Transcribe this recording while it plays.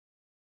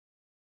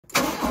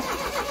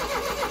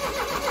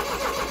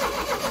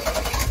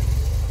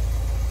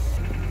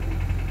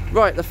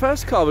Right, the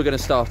first car we're going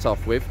to start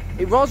off with,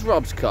 it was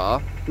Rob's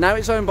car, now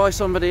it's owned by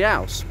somebody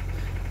else.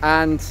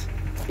 And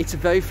it's a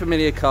very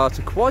familiar car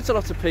to quite a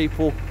lot of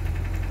people,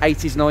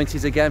 80s,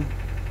 90s again.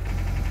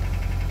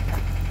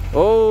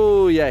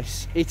 Oh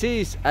yes, it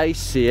is a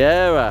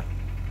Sierra.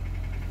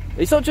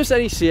 It's not just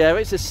any Sierra,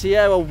 it's a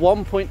Sierra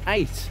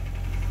 1.8.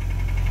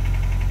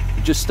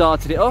 Just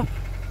started it up.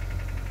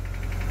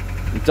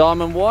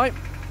 Diamond white.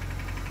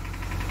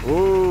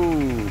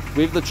 Ooh,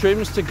 with the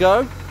trims to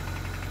go.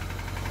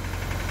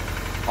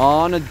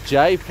 On a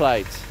J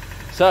plate.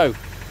 So,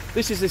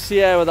 this is the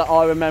Sierra that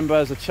I remember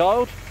as a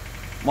child.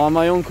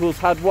 My uncles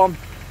had one.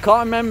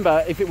 Can't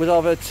remember if it was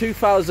either a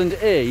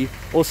 2000E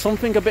or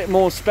something a bit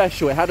more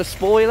special. It had a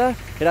spoiler,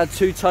 it had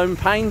two-tone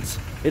paint,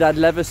 it had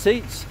leather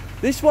seats.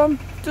 This one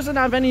doesn't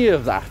have any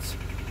of that.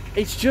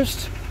 It's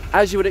just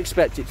as you would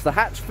expect. It's the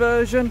hatch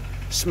version,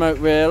 smoke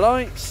rear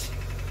lights,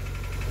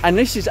 and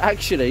this is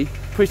actually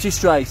pretty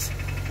straight.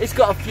 It's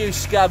got a few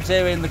scabs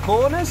here in the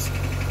corners,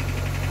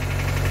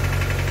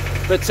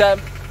 but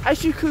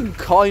as you can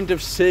kind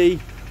of see,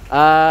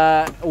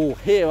 or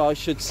hear I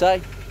should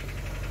say,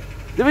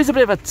 there is a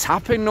bit of a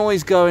tapping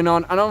noise going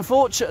on, and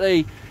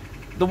unfortunately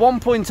the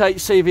 1.8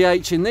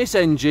 CVH in this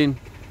engine,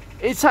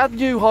 it's had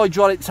new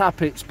hydraulic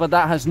tappets, but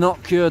that has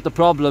not cured the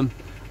problem.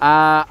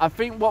 I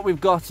think what we've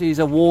got is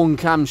a worn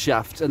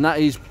camshaft, and that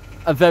is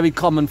a very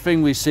common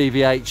thing with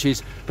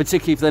CVHs,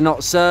 particularly if they're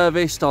not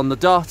serviced on the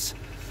dot.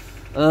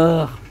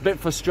 A bit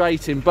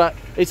frustrating, but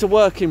it's a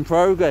work in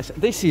progress.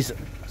 This is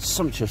a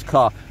sumptuous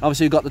car.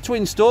 Obviously we've got the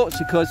twin stalks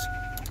because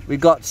we've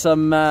got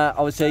some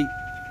obviously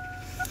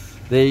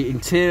the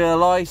interior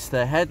lights,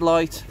 the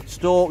headlight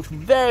stalks,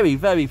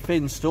 very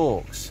thin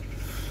stalks.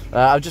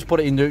 I've just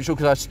put it in neutral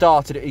because I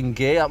started it in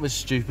gear. That was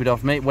stupid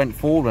of me. It went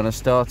forward when I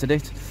started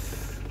it.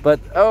 But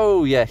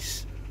oh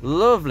yes,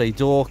 lovely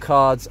door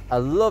cards, a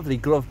lovely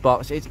glove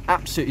box. It's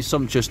absolutely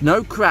sumptuous.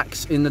 No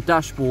cracks in the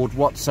dashboard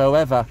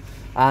whatsoever,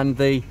 and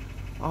the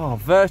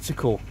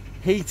vertical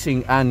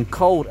heating and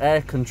cold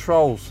air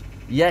controls.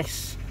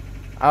 Yes,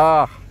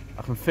 I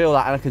can feel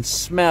that, and I can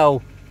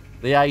smell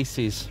the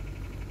aces.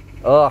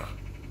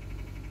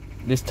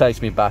 This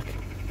takes me back.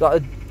 Got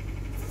a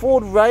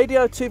Ford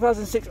Radio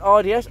 2006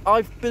 RDS.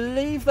 I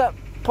believe that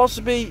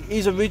possibly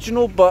is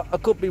original, but I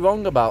could be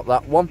wrong about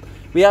that one.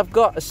 We have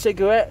got a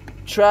cigarette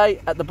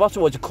tray at the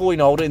bottom, or it's a coin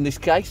holder in this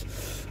case,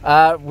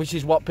 which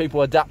is what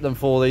people adapt them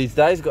for these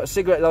days. Got a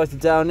cigarette lighter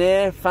down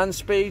here, fan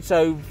speed,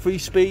 so 3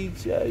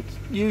 speeds, yeah, it's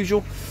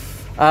usual.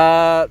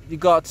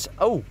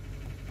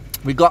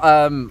 We got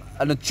an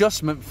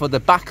adjustment for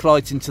the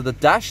backlight into the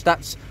dash.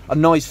 That's a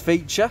nice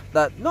feature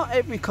that not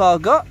every car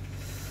got.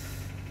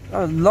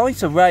 A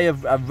nice array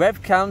of a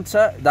rev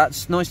counter.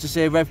 That's nice to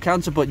see a rev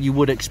counter, but you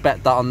would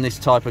expect that on this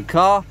type of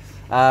car.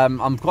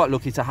 I'm quite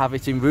lucky to have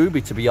it in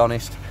ruby, to be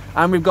honest.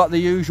 And we've got the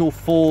usual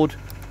Ford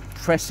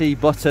pressy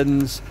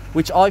buttons,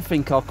 which I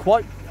think are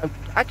quite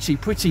actually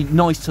pretty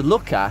nice to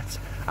look at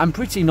and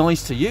pretty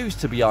nice to use,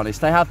 to be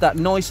honest. They have that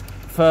nice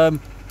firm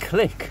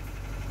click.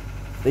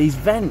 These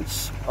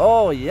vents,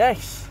 oh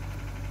yes.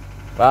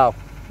 Wow,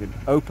 you can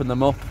open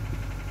them up.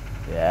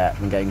 Yeah,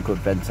 I'm getting good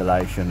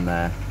ventilation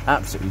there.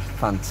 Absolutely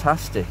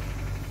fantastic.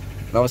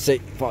 And obviously,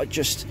 if I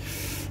just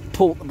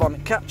pull the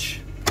bonnet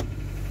catch,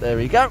 there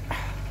we go.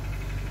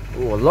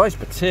 Oh, a nice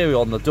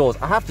material on the doors.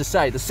 I have to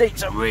say, the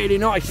seats are really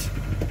nice.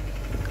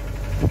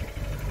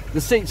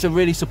 The seats are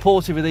really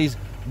supportive of these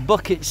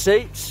bucket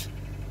seats.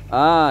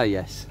 Ah,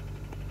 yes.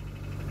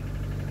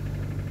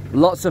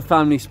 Lots of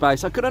family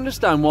space. I could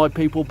understand why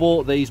people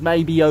bought these,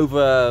 maybe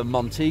over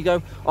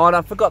Montego. Oh, and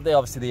I forgot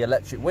obviously the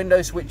electric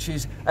window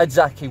switches,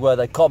 exactly where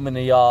they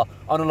commonly are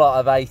on a lot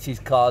of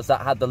 80s cars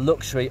that had the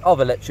luxury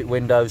of electric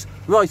windows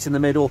right in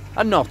the middle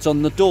and not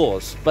on the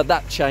doors. But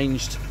that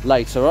changed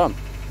later on.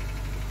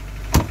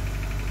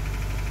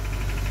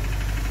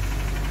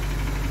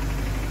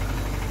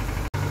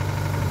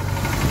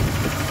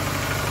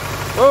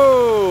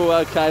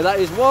 Oh, okay, that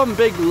is one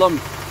big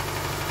lump.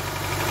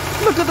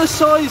 Look at the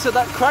size of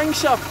that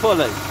crankshaft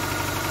pulley.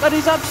 That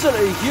is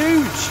absolutely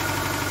huge.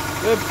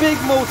 A big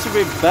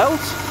multi-rib belt.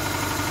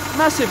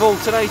 Massive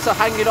alternator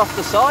hanging off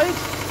the side.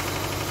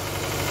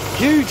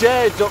 Huge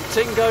air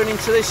ducting going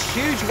into this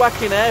huge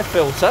whacking air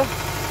filter.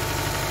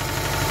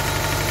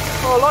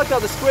 Oh, I like how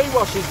the screen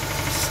wash is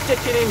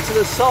sticking into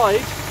the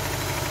side.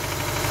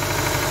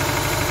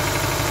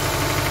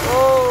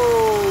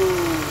 Oh,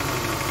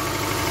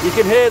 you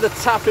can hear the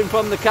tapping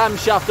from the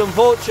camshaft.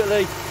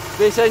 Unfortunately,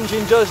 this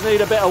engine does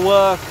need a bit of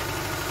work.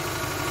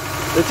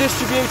 The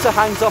distributor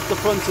hangs off the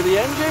front of the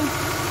engine.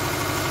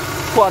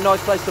 Quite a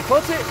nice place to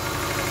put it.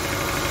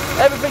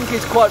 Everything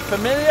is quite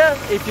familiar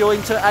if you're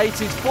into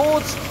 80s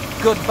Fords.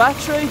 Good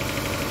battery.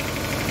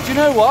 Do you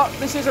know what?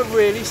 This is a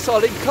really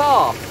solid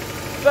car.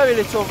 Very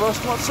little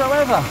rust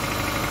whatsoever.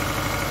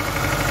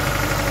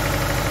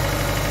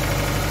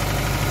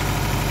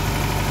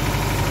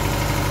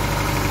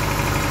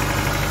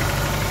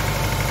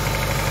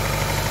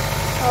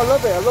 I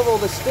love it. I love all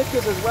the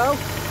stickers as well.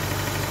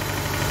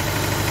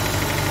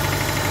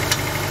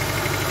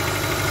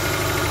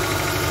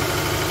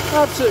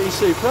 Absolutely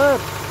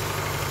superb.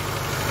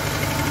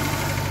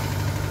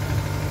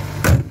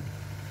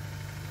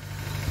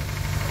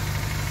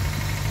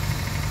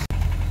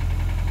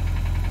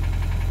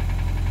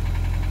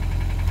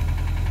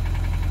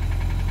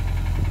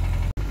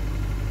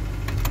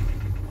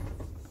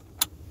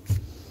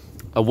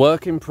 a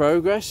work in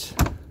progress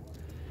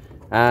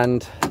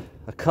and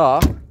a car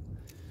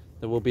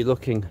that will be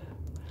looking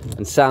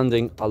and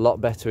sounding a lot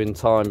better in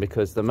time,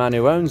 because the man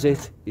who owns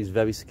it is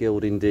very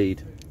skilled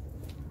indeed.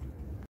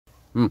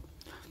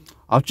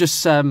 I've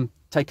just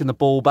taken the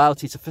bulb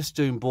out. It's a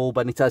festoon bulb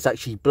and it has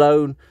actually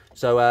blown,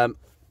 so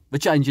we're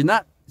changing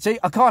that. See,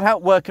 I can't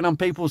help working on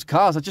people's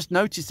cars. I just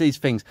noticed these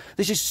things.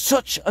 This is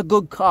such a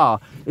good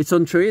car. It's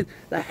untrue.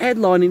 The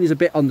headlining is a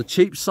bit on the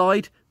cheap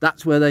side.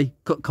 That's where they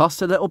cut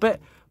costs a little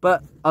bit.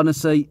 But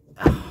honestly,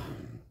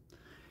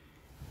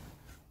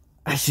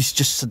 this is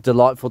just so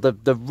delightful.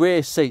 The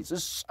rear seats,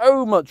 there's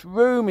so much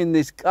room in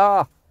this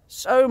car.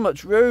 So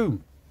much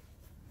room.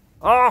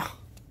 Ah,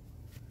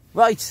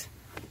 right.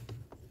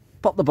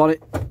 Pop the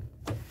bonnet.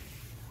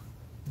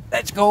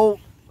 Let's go.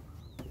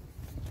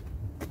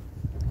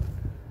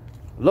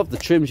 Love the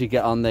trims you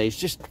get on these.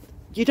 Just,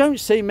 you don't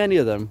see many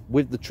of them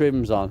with the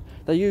trims on.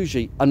 They're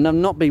usually, and I'm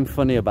not being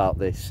funny about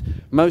this,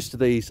 most of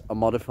these are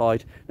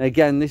modified. And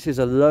again, this is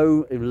a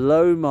low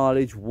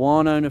mileage,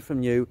 one owner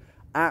from you,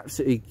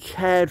 absolutely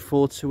cared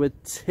for to a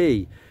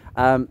T.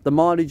 The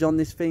mileage on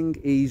this thing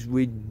is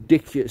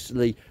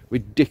ridiculously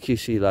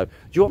low. Do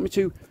you want me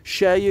to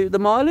share you the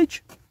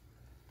mileage?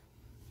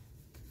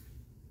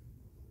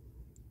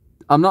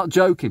 I'm not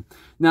joking.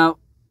 Now,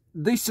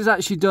 this has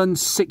actually done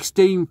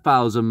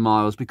 16,000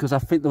 miles, because I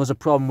think there was a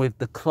problem with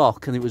the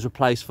clock and it was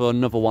replaced for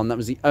another one. That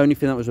was the only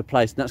thing that was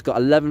replaced, and that's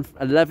got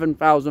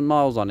 11,000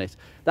 miles on it.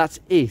 That's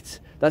it.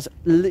 That's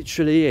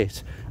literally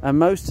it. And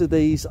most of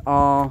these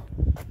are,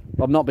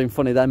 I'm not being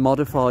funny, they're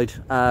modified.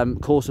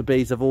 Corsa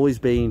Bs have always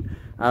been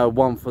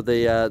one for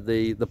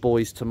the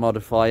boys to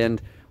modify,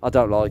 and I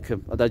don't like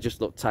them. They just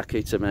look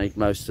tacky to me,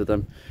 most of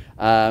them.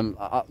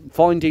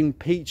 Finding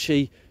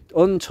peachy,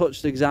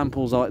 untouched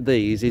examples like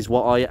these is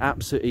what I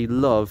absolutely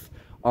love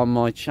on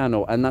my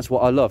channel, and that's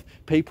what I love.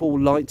 People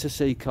like to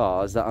see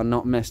cars that are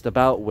not messed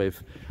about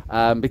with,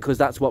 because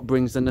that's what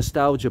brings the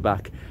nostalgia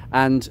back.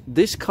 And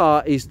this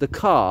car is the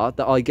car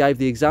that I gave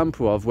the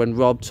example of when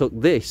Rob took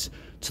this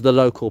to the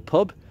local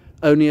pub.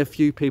 Only a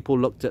few people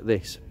looked at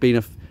this, being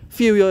a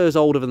few years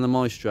older than the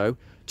Maestro.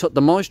 Took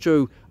the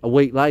Maestro a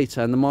week later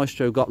and the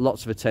Maestro got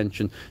lots of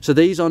attention. So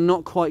these are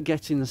not quite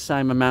getting the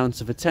same amount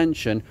of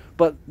attention,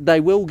 but they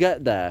will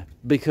get there,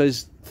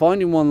 because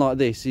finding one like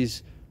this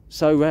is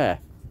so rare.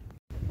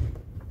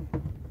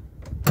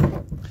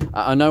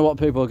 I know what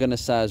people are going to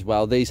say as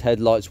well. These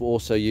headlights were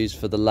also used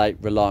for the late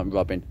Reliant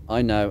Robin.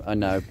 I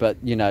know, but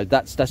you know,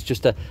 that's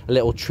just a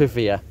little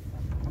trivia.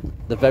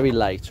 The very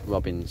late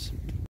Robins.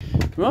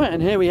 Right,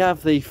 and here we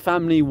have the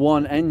Family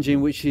 1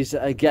 engine, which is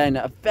again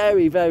a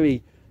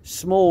very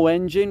small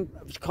engine.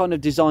 It was kind of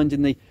designed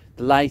in the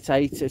late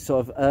 80s,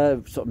 sort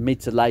of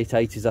mid to late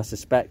 80s, I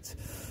suspect.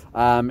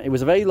 It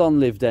was a very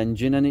long-lived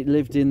engine, and it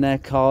lived in their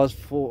cars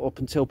for up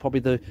until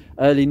probably the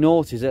early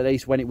noughties, at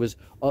least, when it was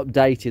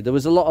updated. There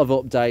was a lot of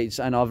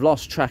updates, and I've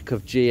lost track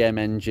of GM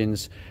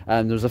engines.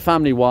 There was a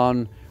Family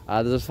 1,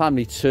 there was a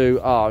Family 2.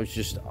 I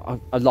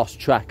lost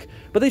track.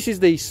 But this is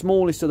the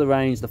smallest of the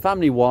range, the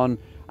Family 1,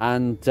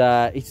 and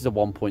it is a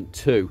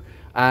 1.2.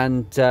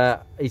 And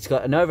it's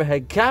got an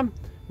overhead cam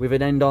with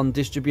an end-on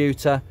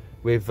distributor,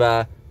 with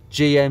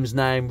GM's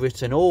name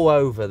written all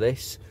over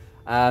this.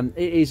 It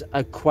is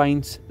a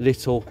quaint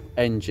little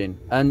engine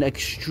and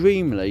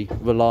extremely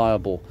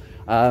reliable.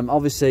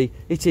 Obviously,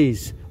 it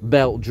is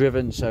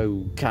belt-driven,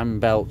 so cam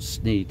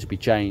belts need to be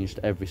changed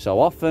every so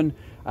often.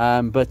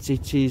 But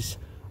it is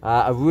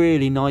a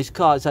really nice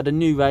car. It's had a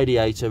new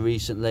radiator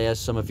recently, as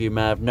some of you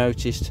may have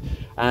noticed,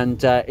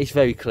 and it's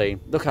very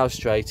clean. Look how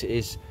straight it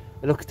is.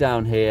 Look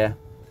down here.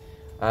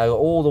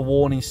 All the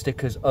warning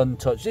stickers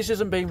untouched. This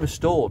hasn't been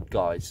restored,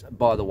 guys,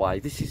 by the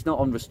way. This is not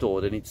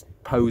unrestored, and it's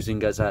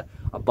posing as a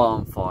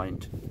barn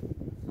find.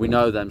 We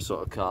know them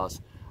sort of cars.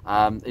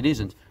 It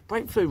isn't.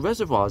 Breakthrough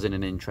reservoir's in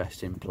an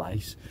interesting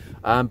place.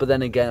 But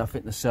then again, I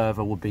think the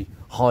servo would be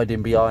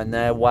hiding behind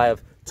their way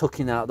of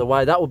tucking out of the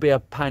way. That would be a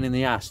pain in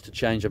the ass to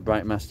change a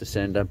brake master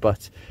cylinder,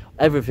 but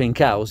everything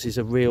else is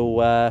a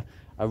real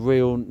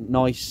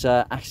nice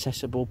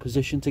accessible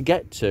position to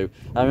get to.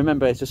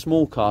 Remember, it's a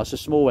small car, it's a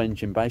small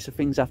engine base, so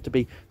things have to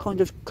be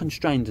kind of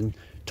constrained and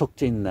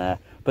tucked in there.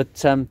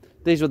 But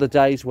these were the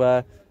days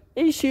where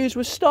ECUs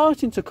were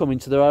starting to come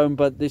into their own,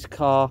 but this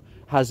car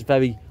has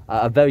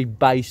a very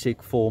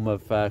basic form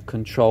of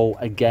control,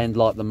 again,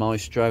 like the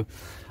Maestro.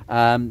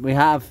 We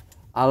have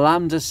a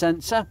lambda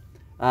sensor,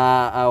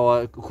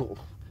 a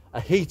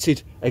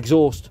heated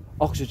exhaust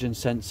oxygen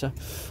sensor,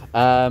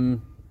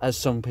 as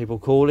some people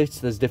call it.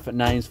 There's different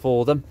names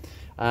for them,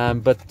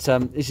 but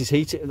this is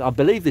heated. I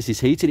believe this is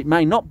heated. It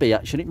may not be,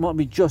 actually. It might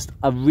be just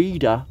a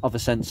reader of a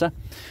sensor,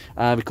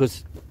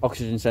 because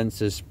oxygen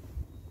sensors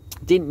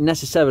didn't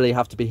necessarily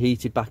have to be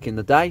heated back in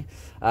the day,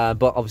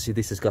 but obviously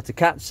this has got a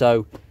cat,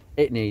 so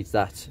it needs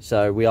that.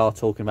 So we are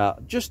talking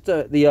about just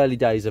the early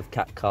days of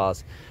cat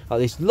cars.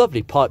 This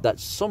lovely pipe that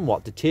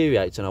somewhat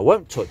deteriorates, and I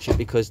won't touch it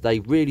because they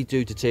really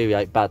do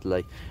deteriorate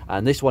badly,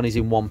 and this one is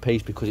in one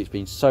piece because it's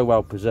been so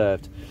well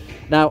preserved.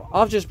 Now,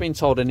 I've just been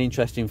told an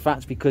interesting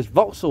fact, because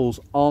Vauxhalls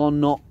are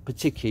not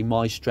particularly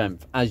my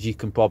strength, as you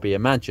can probably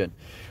imagine,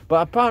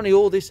 but apparently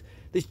all this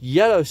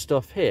yellow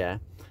stuff here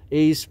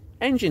is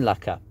engine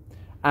lacquer,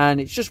 and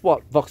it's just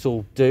what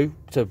Vauxhall do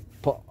to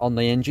put on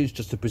the engines,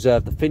 just to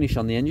preserve the finish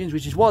on the engines,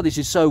 which is why this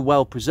is so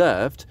well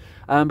preserved.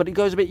 But it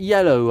goes a bit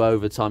yellow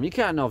over time. You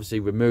can obviously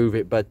remove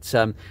it, but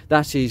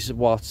that is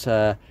what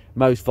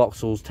most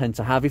Vauxhalls tend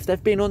to have if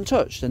they've been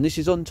untouched, and this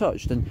is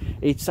untouched, and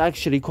it's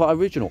actually quite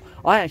original.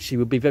 I actually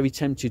would be very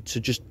tempted to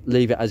just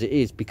leave it as it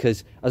is,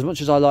 because as much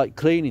as I like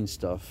cleaning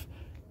stuff,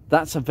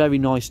 that's a very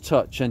nice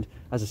touch. And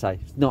as I say,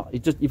 it's not,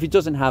 if it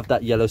doesn't have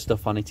that yellow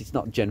stuff on it, it's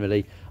not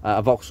generally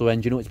a Vauxhall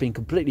engine, or it's been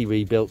completely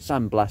rebuilt,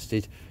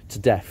 sandblasted to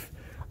death.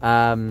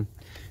 Yeah,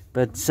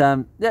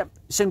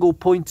 single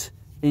point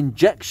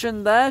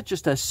injection there,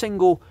 just a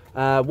single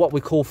what we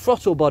call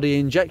throttle body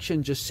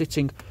injection, just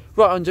sitting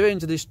right under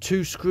into this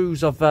 2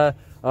 screws of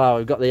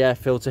we've got the air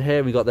filter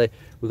here, we've got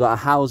a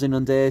housing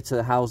under here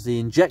to house the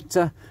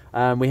injector,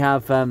 we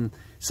have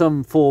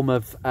some form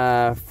of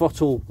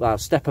throttle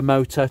stepper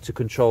motor to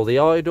control the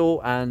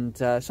idle, and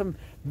some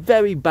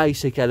very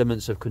basic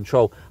elements of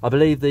control. I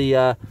believe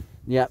I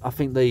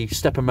think the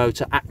stepper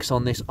motor acts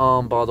on this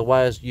arm, by the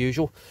way, as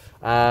usual.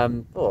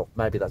 Or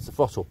maybe that's the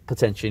throttle,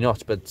 potentially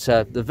not, but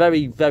the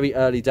very, very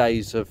early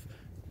days of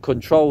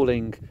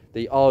controlling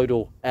the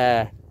idle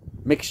air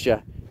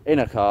mixture in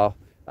a car,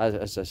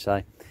 as I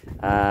say,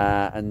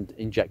 and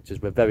injectors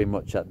were very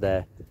much at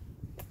their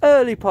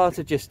early part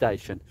of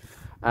gestation.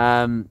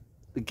 The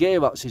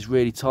gearbox is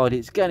really tidy.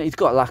 It's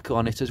got lacquer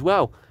on it as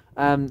well.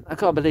 I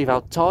can't believe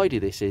how tidy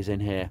this is in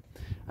here.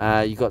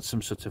 You got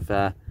some sort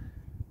of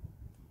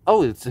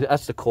oh,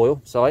 that's the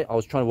coil. Sorry, I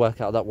was trying to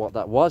work out what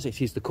that was.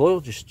 It is the coil,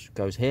 just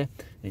goes here.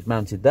 It's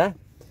mounted there.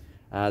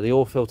 The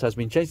oil filter has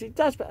been changed. It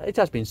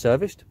has been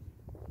serviced.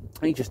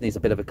 It just needs a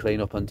bit of a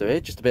clean up under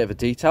here, just a bit of a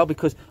detail,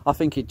 because I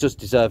think it does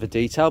deserve a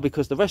detail,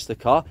 because the rest of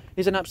the car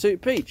is an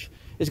absolute peach.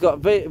 It's got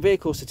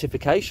vehicle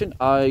certification.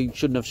 I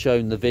shouldn't have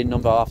shown the VIN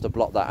number. I have to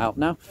block that out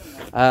now.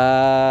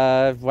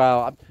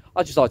 Well,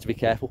 I just like to be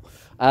careful.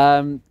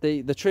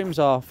 The trims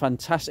are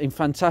fantastic, in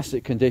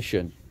fantastic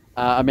condition.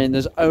 I mean,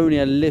 there's only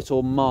a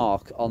little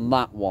mark on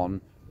that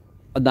one,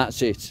 and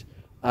that's it.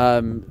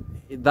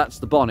 That's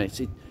the bonnet.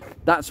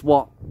 That's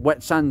what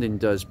wet sanding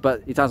does,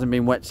 but it hasn't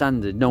been wet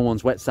sanded. No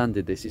one's wet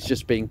sanded this. It's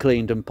just been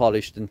cleaned and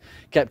polished and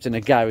kept in a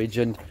garage,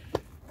 and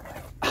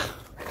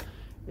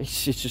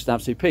it's just an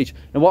absolute peach.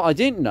 And what I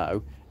didn't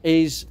know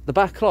is the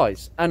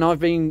backlights, and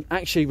I've been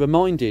actually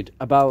reminded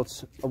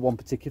about one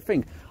particular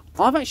thing.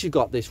 I've actually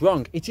got this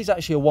wrong. It is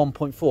actually a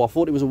 1.4. I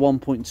thought it was a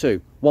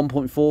 1.2.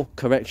 1.4,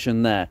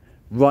 correction there,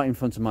 right in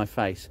front of my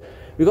face.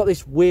 We've got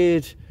this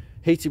weird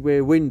heated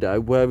rear window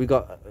where we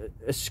got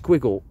a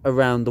squiggle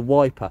around the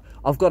wiper.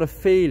 I've got a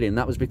feeling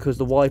that was because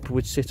the wiper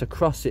would sit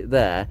across it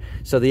there,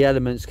 so the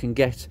elements can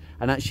get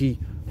and actually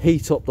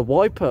heat up the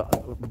wiper,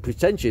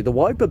 potentially the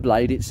wiper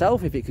blade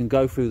itself, if it can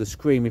go through the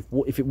screen.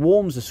 If it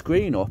warms the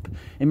screen up,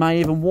 it may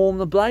even warm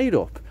the blade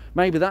up.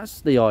 Maybe that's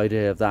the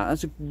idea of that.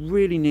 That's a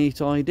really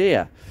neat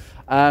idea.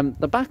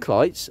 The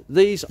backlights,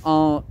 these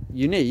are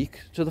unique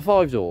to the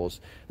 5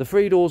 doors. The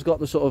 3 doors got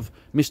the sort of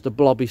Mr.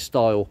 Blobby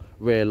style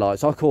rear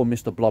lights. I call them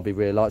Mr. Blobby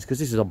rear lights because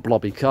this is a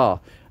blobby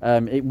car.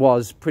 It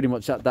was pretty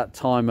much at that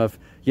time of,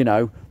 you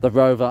know, the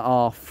Rover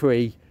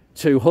R3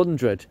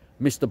 200,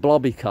 Mr.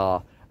 Blobby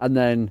car, and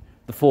then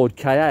the Ford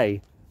KA,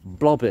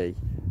 Blobby,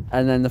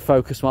 and then the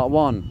Focus Mark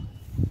 1,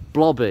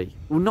 Blobby.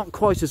 Well, not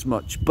quite as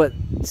much, but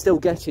still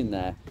getting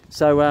there.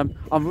 So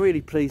I'm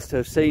really pleased to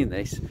have seen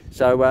this.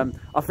 So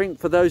I think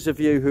for those of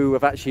you who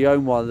have actually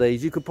owned one of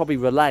these, you could probably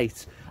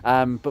relate.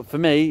 But for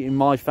me, in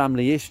my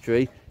family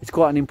history, it's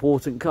quite an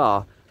important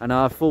car, and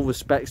I have full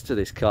respects to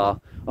this car.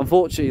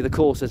 Unfortunately, the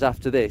Corsas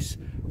after this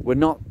were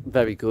not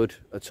very good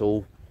at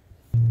all.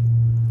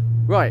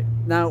 Right,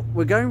 now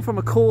we're going from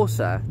a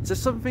Corsa to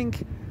something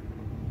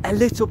a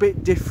little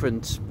bit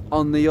different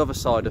on the other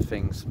side of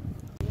things.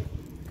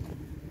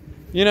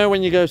 You know,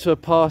 when you go to a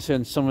party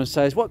and someone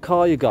says, "What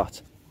car you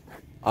got?"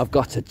 "I've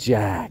got a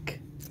Jag."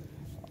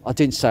 I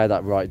didn't say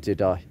that right,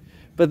 did I?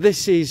 But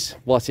this is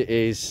what it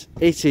is.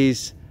 It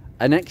is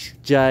an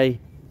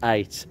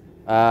XJ8,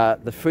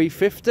 the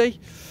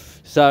 350.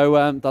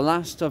 So the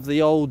last of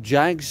the old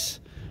Jags,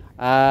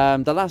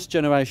 the last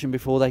generation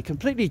before they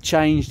completely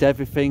changed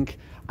everything.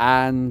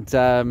 And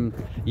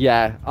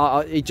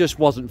yeah, it just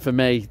wasn't for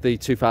me, the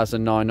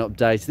 2009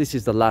 update. This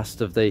is the last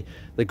of the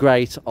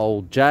great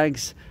old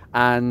Jags.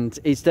 And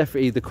it's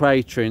definitely the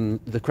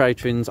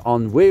Cratrins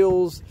on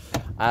wheels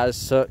as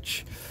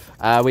such.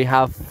 We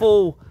have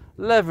full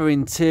leather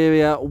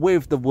interior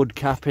with the wood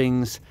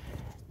cappings.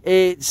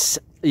 It's,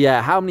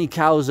 yeah, how many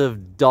cows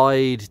have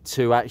died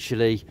to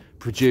actually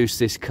produce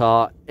this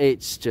car?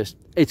 It's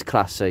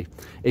classy.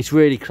 It's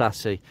really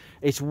classy.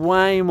 It's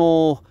way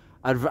more,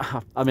 I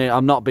mean,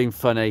 I'm not being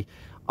funny.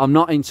 I'm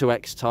not into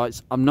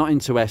X-types. I'm not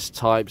into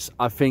S-types.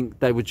 I think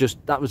they were just,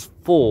 that was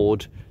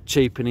Ford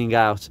cheapening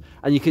out.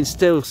 And you can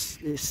still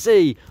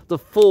see the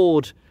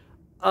Ford,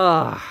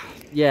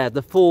 yeah,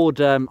 the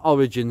Ford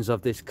origins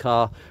of this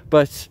car.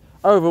 But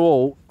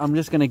overall, I'm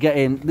just going to get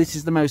in. This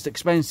is the most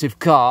expensive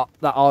car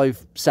that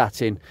I've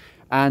sat in.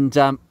 And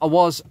I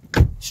was,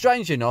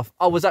 strange enough,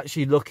 I was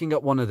actually looking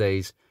at one of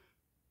these.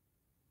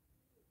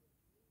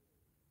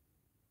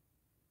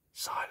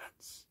 Silence.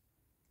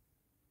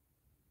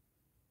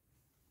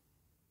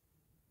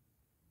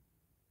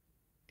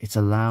 It's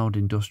a loud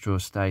industrial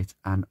estate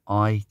and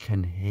I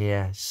can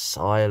hear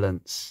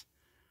silence.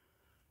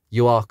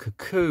 You are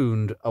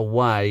cocooned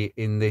away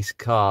in this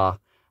car,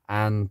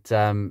 and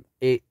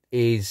it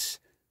is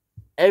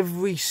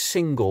every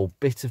single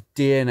bit of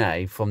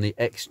DNA from the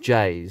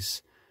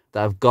XJs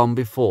that have gone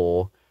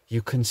before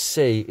you can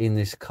see in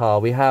this car.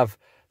 We have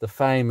the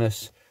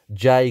famous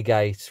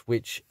J-gate,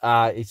 which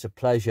it's a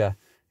pleasure.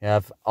 You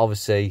have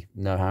obviously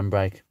no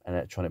handbrake,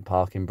 electronic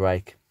parking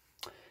brake.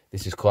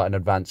 This is quite an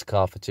advanced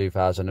car for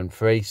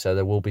 2003, so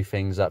there will be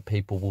things that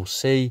people will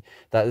see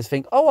that they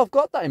think, oh, I've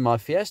got that in my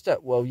Fiesta.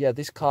 Well, yeah,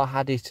 this car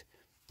had it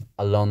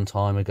a long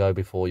time ago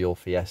before your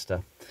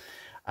Fiesta.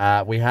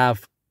 We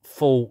have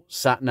full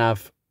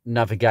sat-nav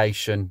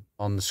navigation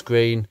on the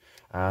screen.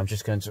 I'm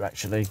just going to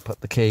actually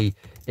put the key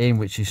in,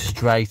 which is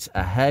straight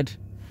ahead.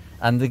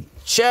 And the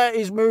chair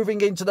is moving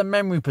into the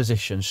memory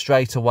position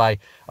straight away.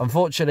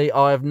 Unfortunately,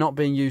 I have not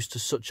been used to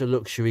such a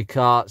luxury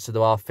car, so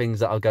there are things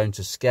that are going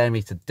to scare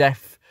me to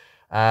death.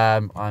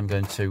 I'm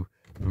going to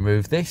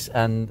remove this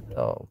and,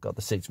 oh God,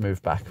 the seats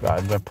moved back. Right,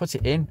 I'm going to put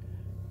it in.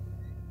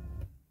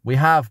 We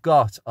have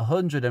got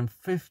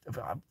 150,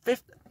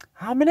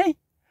 how many?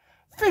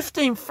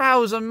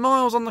 15,000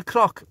 miles on the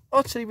clock.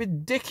 Utterly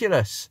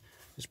ridiculous.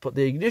 Just put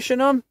the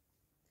ignition on.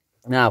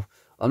 Now,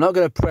 I'm not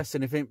going to press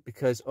anything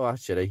because, oh,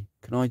 actually,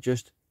 can I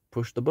just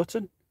push the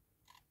button?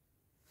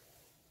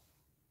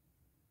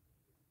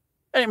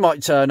 And it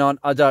might turn on.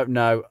 I don't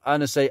know.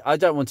 Honestly, I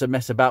don't want to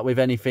mess about with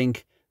anything.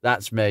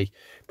 That's me.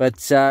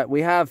 But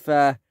we have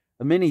a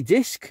mini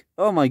disc.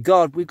 Oh, my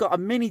God. We've got a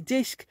mini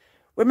disc.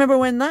 Remember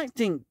when that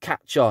didn't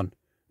catch on?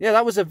 Yeah,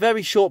 that was a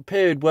very short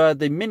period where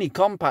the mini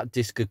compact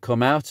disc had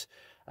come out.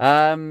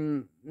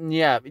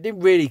 Yeah, it didn't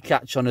really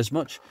catch on as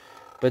much.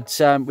 But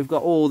we've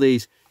got all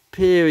these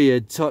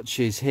period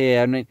touches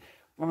here. I mean,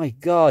 my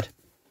God.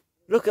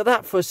 Look at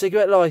that for a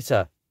cigarette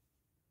lighter.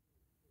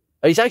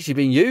 It's actually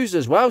been used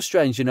as well,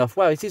 strange enough.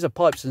 Wow, it is a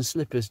Pipes and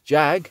Slippers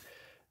Jag.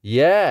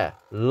 Yeah,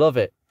 love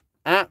it.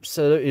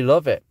 Absolutely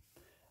love it.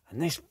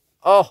 And this,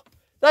 oh,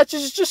 that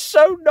is just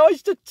so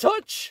nice to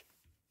touch.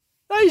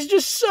 That is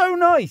just so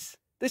nice.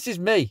 This is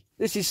me.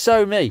 This is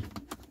so me.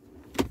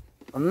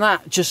 And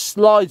that just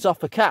slides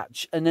off a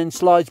catch and then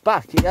slides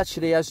back. It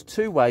actually has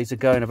two ways of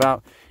going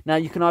about. Now,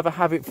 you can either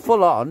have it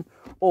full on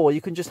or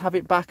you can just have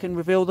it back and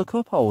reveal the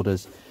cup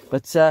holders.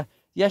 But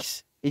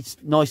yes, it's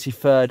nicely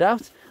furred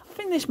out. I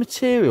think this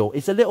material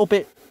is a little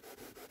bit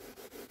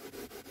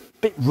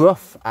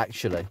rough,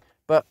 actually.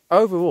 But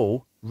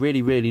overall,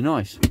 really, really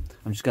nice.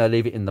 I'm just going to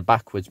leave it in the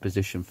backwards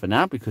position for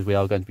now because we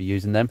are going to be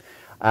using them.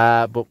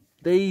 But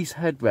these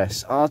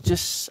headrests are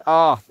just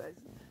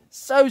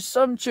so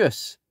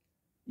sumptuous.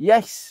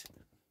 Yes,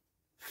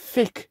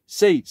 thick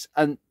seats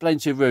and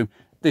plenty of room.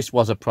 This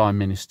was a prime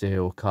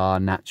ministerial car,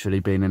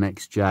 naturally being an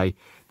XJ.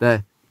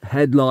 The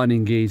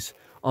headlining is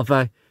of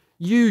a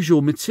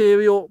usual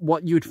material,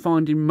 what you'd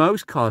find in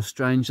most cars,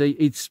 strangely.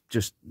 It's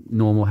just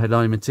normal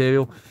headlining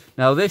material.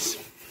 Now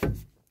this,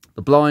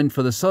 the blind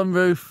for the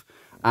sunroof,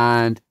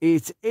 and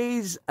it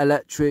is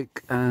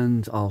electric,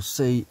 and I'll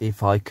see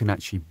if I can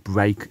actually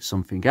brake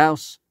something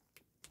else.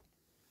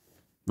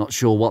 Not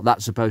sure what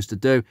that's supposed to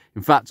do.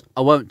 In fact,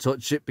 I won't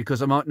touch it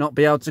because I might not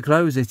be able to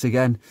close it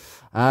again.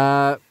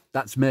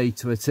 That's me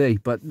to a T.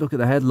 But look at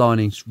the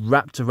headlining. It's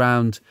wrapped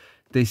around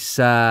this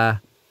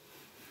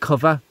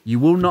cover. You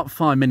will not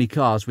find many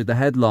cars with the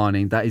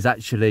headlining that is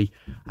actually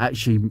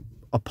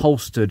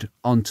upholstered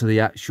onto the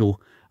actual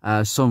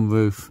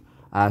sunroof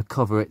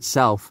cover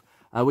itself.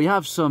 We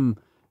have some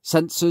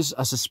sensors,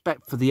 I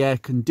suspect, for the air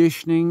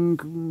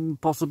conditioning,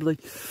 possibly.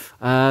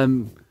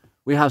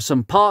 We have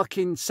some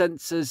parking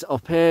sensors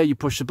up here. You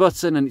push the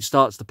button and it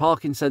starts the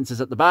parking sensors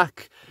at the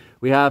back.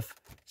 We have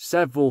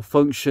several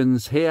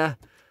functions here.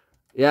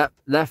 Yeah,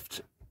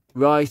 left,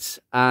 right,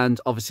 and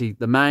obviously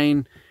the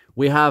main.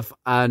 We have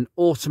an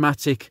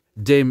automatic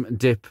dim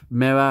dip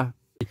mirror.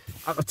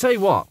 I'll tell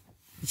you what,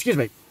 excuse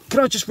me, can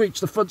I just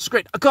reach the front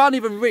screen? I can't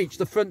even reach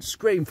the front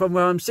screen from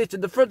where I'm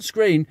sitting. The front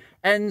screen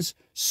ends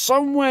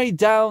some way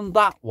down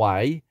that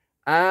way.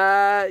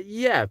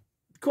 Yeah,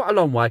 quite a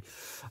long way.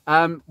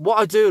 What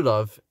I do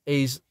love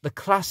is the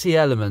classy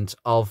element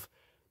of,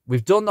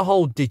 we've done the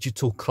whole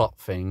digital clock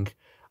thing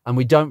and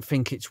we don't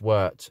think it's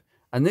worked.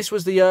 And this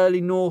was the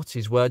early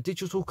noughties where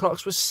digital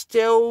clocks were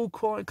still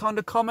quite kind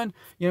of common.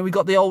 You know, we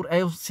got the old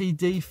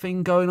LCD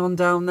thing going on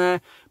down there,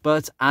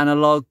 but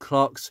analog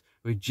clocks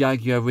with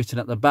Jaguar written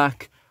at the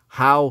back,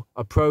 how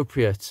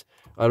appropriate.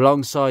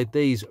 Alongside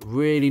these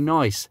really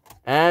nice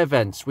air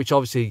vents, which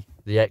obviously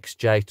the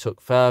XJ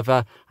took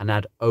further and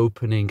had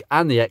opening,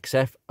 and the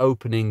XF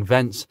opening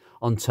vents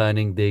on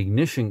turning the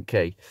ignition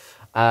key.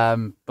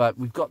 But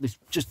we've got this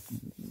just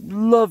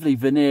lovely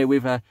veneer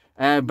with a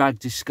airbag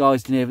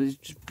disguised in here. It's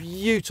just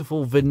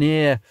beautiful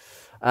veneer.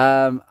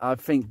 I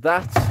think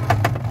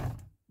that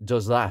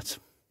does that.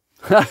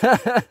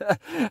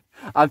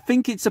 I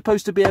think it's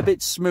supposed to be a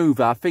bit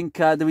smoother. I think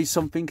there is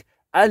something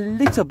a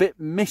little bit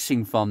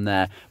missing from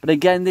there. But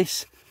again,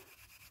 this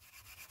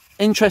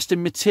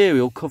interesting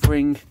material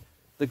covering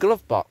the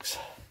glove box.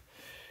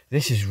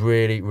 This is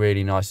really,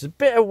 really nice. There's a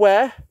bit of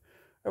wear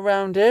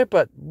around here,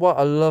 but what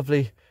a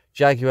lovely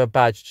Jaguar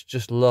badge to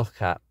just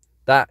look at.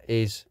 That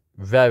is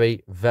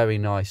very, very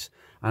nice.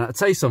 And I'll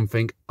tell you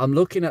something, I'm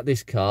looking at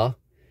this car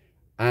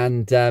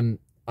and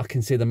I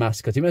can see the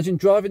mascot. Imagine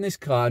driving this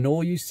car and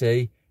all you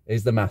see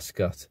is the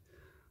mascot.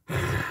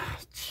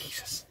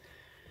 Jesus.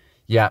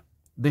 Yeah,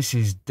 this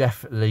is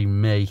definitely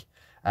me.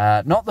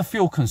 Not the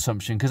fuel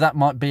consumption, because that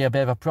might be a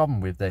bit of a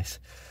problem with this.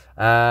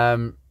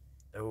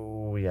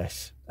 Oh,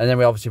 yes. And then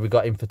we've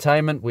got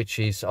infotainment, which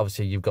is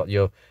obviously you've got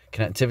your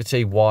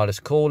connectivity, wireless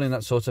calling,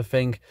 that sort of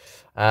thing.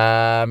 We've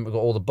got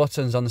all the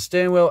buttons on the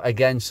steering wheel.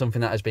 Again,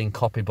 something that has been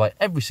copied by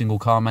every single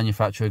car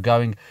manufacturer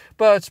going.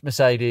 But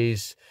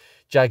Mercedes,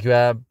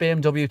 Jaguar,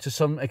 BMW to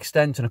some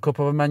extent, and a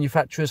couple of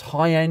manufacturers,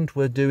 high-end,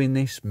 were doing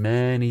this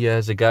many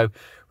years ago.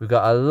 We've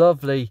got a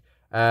lovely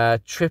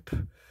trip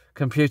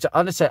computer.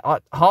 Honestly,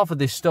 half of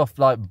this stuff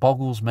like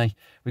boggles me.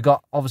 We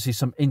got obviously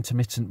some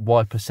intermittent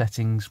wiper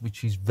settings,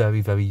 which is very,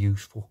 very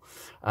useful.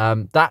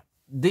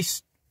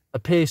 This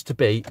appears to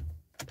be,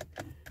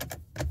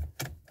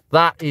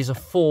 that is a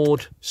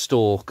Ford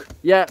stalk.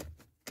 Yeah,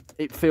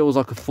 it feels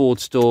like a Ford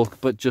stalk,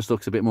 but just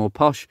looks a bit more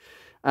posh.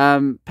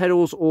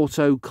 Pedals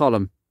auto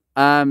column,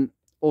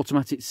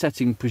 automatic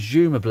setting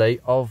presumably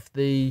of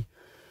the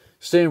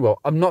steering wheel.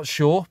 I'm not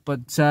sure,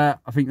 but I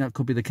think that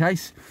could be the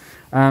case.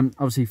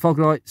 Obviously fog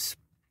lights.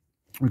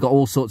 We've got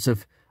all sorts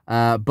of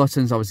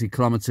buttons, obviously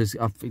kilometers.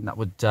 I think that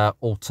would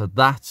alter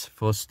that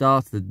for a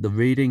start, the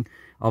reading.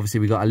 Obviously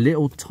we've got a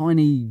little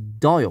tiny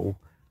dial.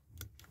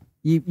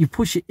 You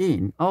push it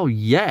in. Oh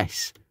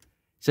yes,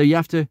 so you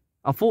have to,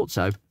 I thought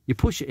so, you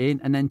push it in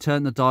and then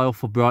turn the dial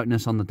for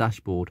brightness on the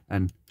dashboard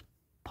and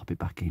pop it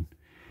back in.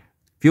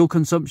 Fuel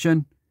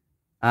consumption,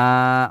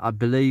 I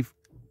believe,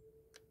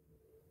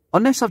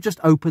 unless I've just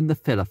opened the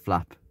filler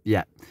flap.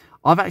 Yeah,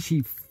 I've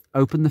actually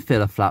opened the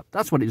filler flap.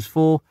 That's what it was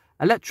for.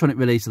 Electronic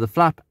release of the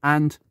flap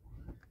and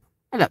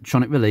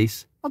electronic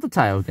release of the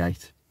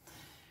tailgate.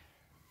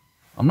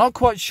 I'm not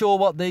quite sure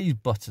what these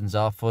buttons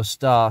are for a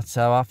start,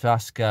 so I'll have to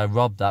ask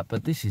Rob that.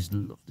 But this is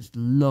this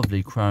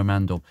lovely chrome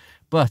handle.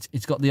 But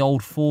it's got the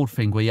old Ford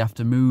thing where you have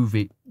to move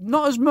it.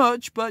 Not as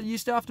much, but you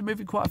still have to move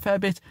it quite a fair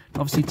bit.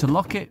 Obviously, to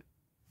lock it,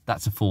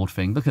 that's a Ford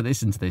thing. Look at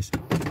this, into this.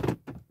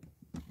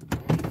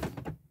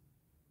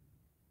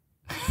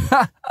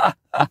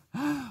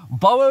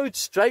 Borrowed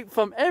straight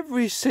from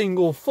every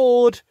single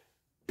Ford.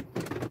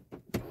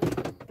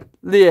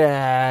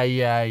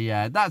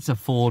 Yeah, that's a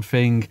Ford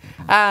thing.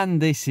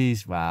 And this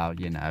is, well,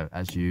 you know,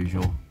 as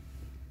usual.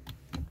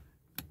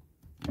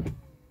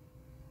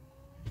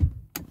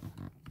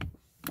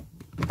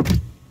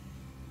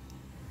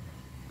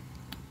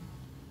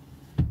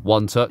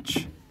 One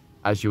touch,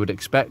 as you would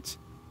expect.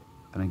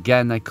 And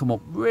again, they come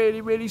up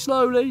really, really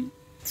slowly.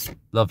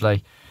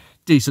 Lovely.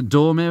 Decent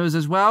door mirrors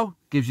as well.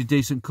 Gives you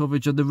decent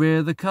coverage on the rear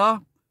of the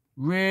car.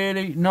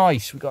 Really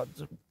nice. We've got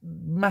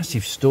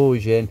massive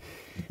storage in.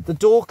 The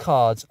door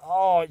cards,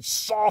 oh, it's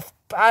soft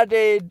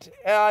padded.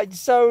 It's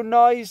so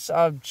nice.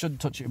 I shouldn't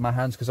touch it with my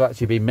hands because I've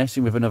actually been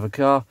messing with another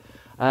car.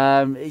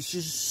 It's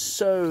just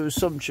so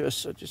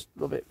sumptuous. I just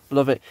love it,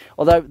 love it.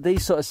 Although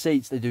these sort of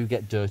seats, they do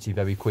get dirty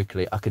very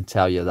quickly. I can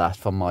tell you that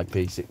from my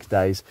P6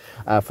 days,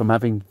 from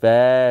having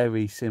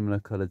very similar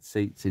coloured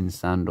seats in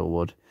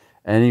sandalwood.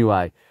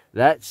 Anyway,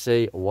 let's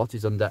see what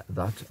is under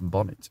that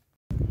bonnet.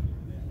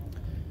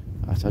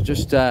 Right, I'll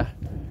just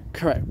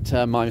correct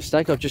my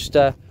mistake. I've just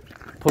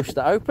pushed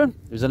that open.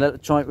 There's an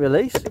electronic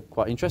release,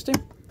 quite interesting.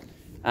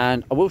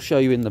 And I will show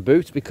you in the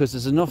boot because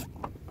there's enough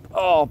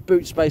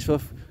boot space for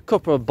a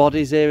couple of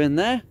bodies here and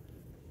there.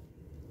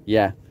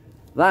 Yeah,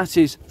 that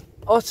is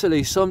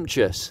utterly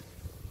sumptuous.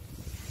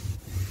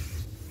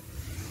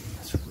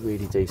 That's a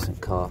really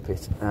decent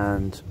carpet.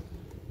 And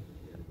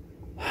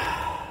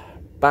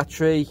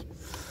battery,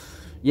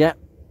 yeah,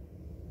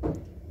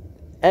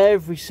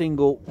 every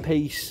single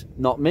piece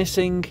not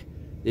missing.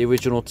 The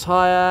original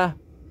tyre,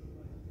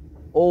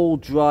 all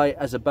dry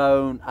as a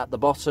bone at the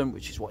bottom,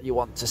 which is what you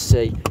want to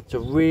see. It's a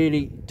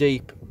really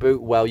deep boot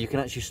well. You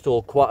can actually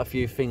store quite a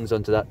few things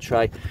onto that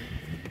tray.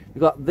 We've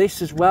got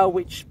this as well,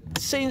 which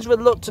seems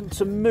reluctant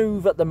to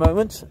move at the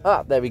moment.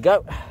 Ah, there we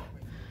go.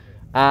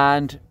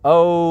 And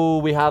oh,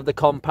 we have the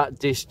compact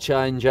disc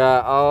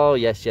changer. Oh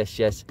yes, yes,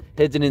 yes,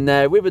 hidden in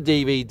there with a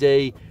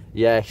DVD.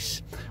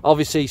 Yes,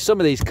 obviously some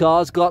of these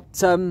cars got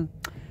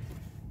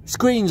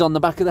screens on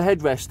the back of the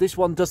headrest. This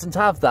one doesn't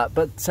have that,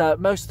 but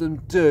most of them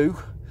do.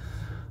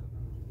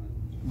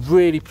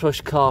 Really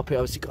plush carpet.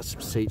 Obviously got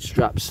some seat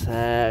straps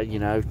there, you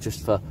know,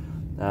 just for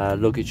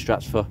luggage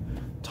straps for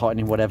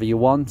tightening whatever you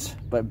want,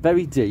 but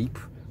very deep,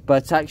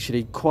 but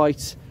actually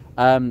quite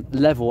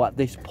level at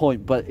this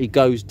point, but it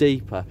goes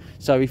deeper.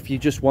 So if you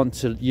just want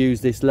to use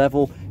this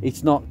level,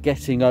 it's not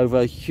getting over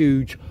a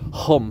huge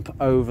hump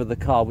over the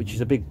car, which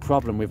is a big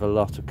problem with a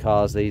lot of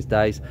cars these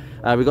days.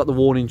 We've got the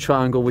warning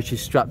triangle, which is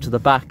strapped to the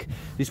back.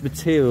 This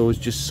material is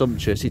just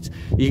sumptuous. It's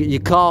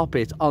your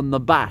carpet on the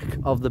back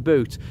of the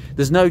boot.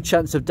 There's no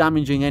chance of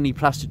damaging any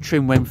plastic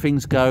trim when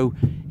things go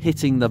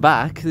hitting the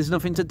back. There's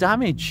nothing to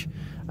damage.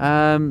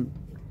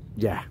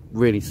 Yeah,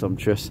 really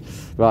sumptuous.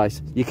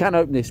 Right, you can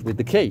open this with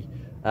the key.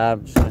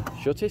 Just gonna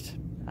shut it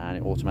and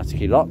it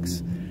automatically locks,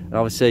 and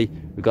obviously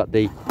we've got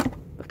the,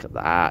 look at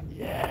that,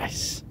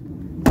 yes.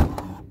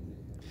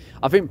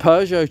 I think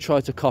Peugeot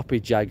tried to copy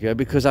Jaguar,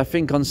 because I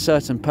think on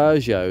certain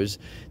Peugeots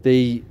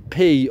the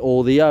P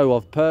or the O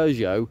of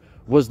Peugeot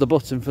was the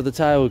button for the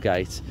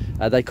tailgate.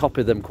 They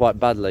copied them quite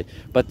badly,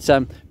 but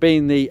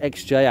being the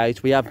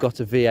XJ8, we have got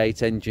a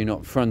V8 engine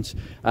up front.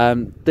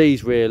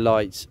 These rear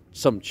lights,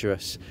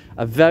 sumptuous.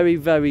 A very,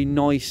 very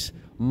nice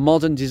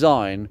modern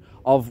design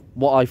of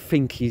what I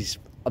think is,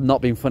 I'm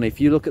not being funny, if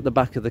you look at the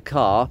back of the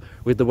car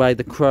with the way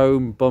the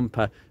chrome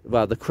bumper,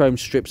 well, the chrome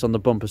strips on the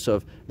bumper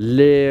sort of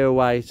leer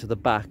away to the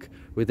back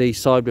with these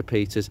side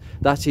repeaters,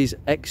 that is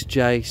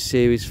XJ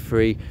Series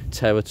 3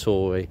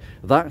 territory.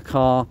 That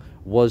car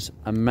was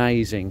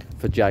amazing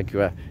for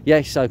Jaguar.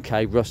 Yes,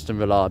 okay, rust and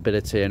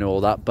reliability and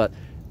all that, but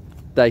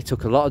they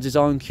took a lot of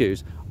design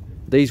cues.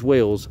 These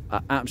wheels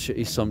are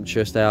absolutely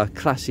sumptuous. They are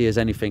classy as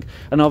anything.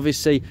 And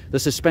obviously the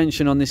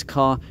suspension on this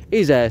car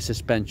is air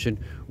suspension.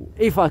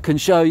 If I can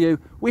show you,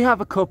 we have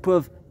a couple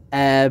of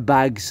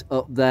airbags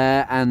up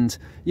there, and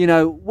you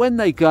know, when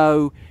they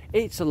go,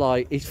 it's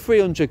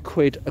 300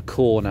 quid a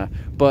corner,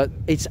 but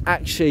it's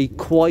actually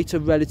quite a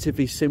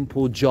relatively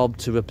simple job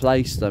to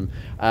replace them,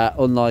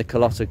 unlike a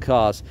lot of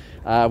cars.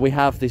 We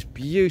have this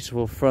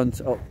beautiful front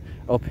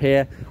up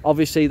here.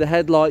 Obviously the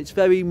headlights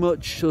very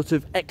much sort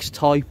of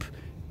X-type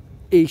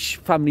ish,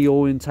 family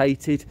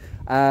orientated,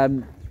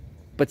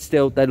 but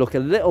still they look a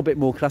little bit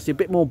more classy, a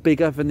bit more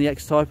bigger than the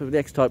X-Type. The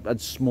X-Type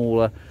had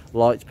smaller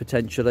lights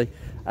potentially,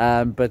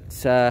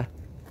 but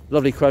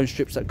lovely chrome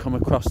strips that come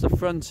across the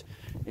front.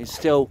 It's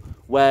still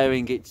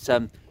wearing its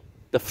the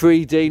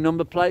 3D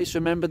number plates.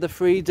 Remember the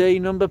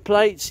 3D number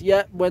plates?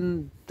 Yeah,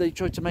 when they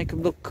tried to make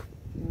them look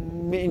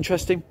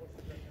interesting.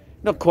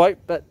 Not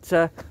quite, but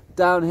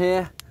down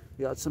here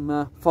we got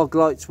some fog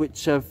lights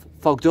which have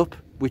fogged up,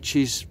 which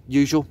is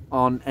usual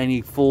on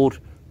any Ford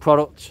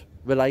product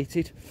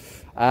related.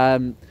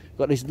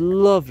 Got this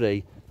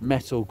lovely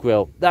metal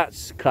grille,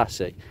 that's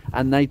classy,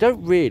 and they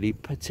don't really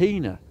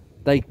patina.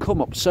 They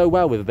come up so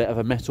well with a bit of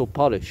a metal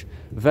polish,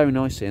 very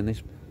nicely, and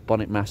this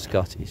bonnet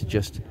mascot is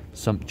just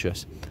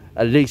sumptuous.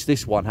 At least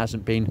this one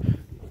hasn't been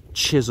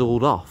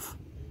chiseled off.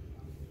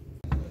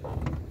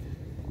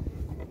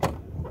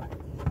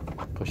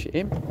 Push it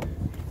in.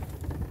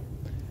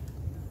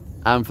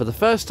 And for the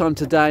first time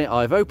today,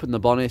 I've opened the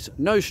bonnet,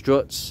 no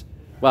struts,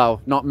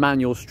 well, not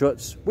manual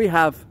struts, we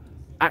have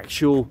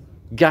actual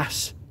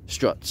gas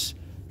struts.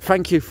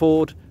 Thank you,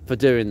 Ford, for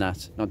doing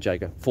that. Not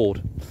Jaguar,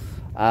 Ford,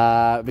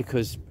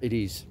 because it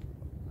is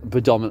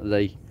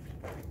predominantly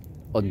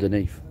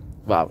underneath.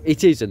 Well,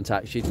 it isn't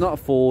actually, it's not a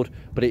Ford,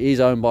 but it is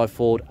owned by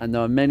Ford, and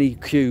there are many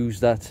cues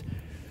that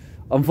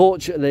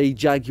unfortunately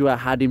Jaguar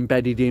had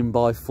embedded in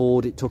by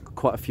Ford. It took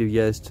quite a few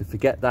years to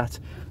forget that.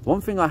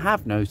 One thing I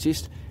have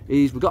noticed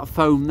is we've got a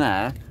foam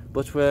there,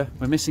 but we're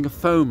missing a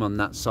foam on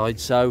that side,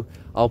 so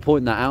I'll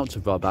point that out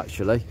to Rob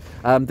actually.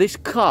 This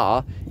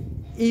car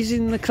is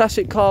in the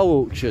classic car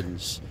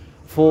auctions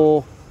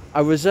for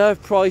a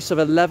reserve price of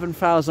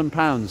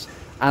 £11,000,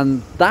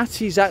 and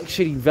that is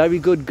actually very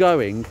good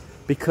going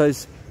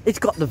because it's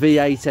got the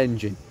V8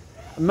 engine.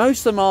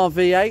 Most of them are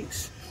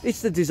V8s.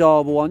 It's the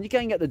desirable one. You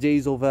can get the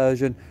diesel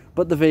version,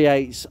 but the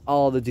V8s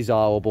are the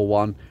desirable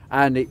one,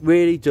 and it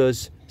really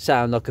does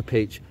sound like a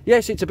peach.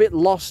 Yes, it's a bit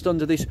lost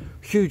under this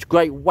huge,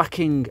 great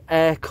whacking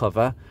air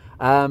cover,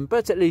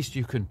 but at least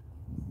you can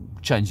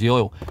change the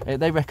oil.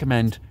 They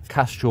recommend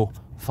Castrol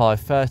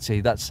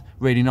 530. That's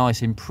really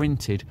nice,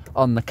 imprinted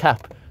on the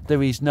cap.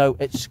 There is no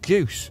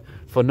excuse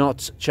for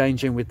not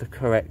changing with the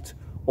correct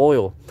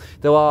oil.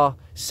 There are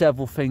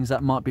several things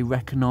that might be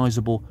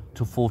recognisable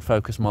to Ford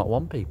Focus Mark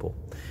 1 people.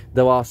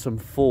 There are some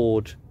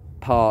Ford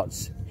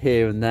parts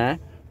here and there,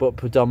 but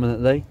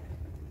predominantly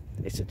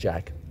it's a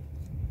Jag.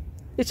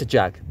 It's a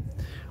Jag.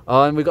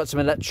 And we've got some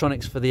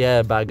electronics for the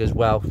airbag as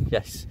well.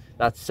 Yes,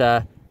 that's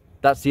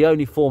the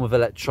only form of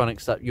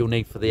electronics that you'll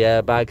need for the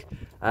airbag.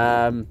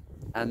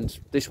 And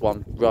this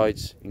one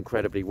rides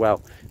incredibly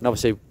well. And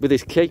obviously with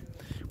this key,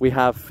 we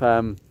have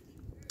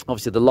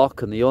obviously the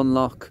lock and the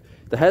unlock,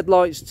 the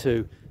headlights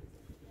to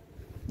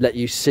let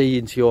you see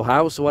into your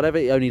house or whatever.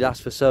 It only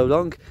lasts for so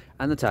long,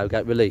 and the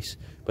tailgate release.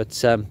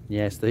 But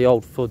yes, the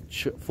old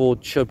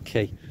Ford Chub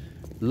key.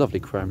 Lovely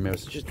chrome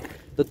mirrors. Just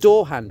the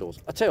door handles.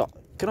 I tell you what,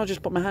 can I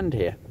just put my hand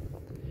here?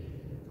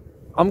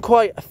 I'm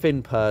quite a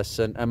thin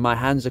person and my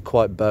hands are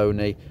quite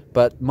bony,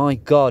 but my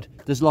God,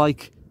 there's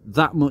like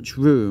that much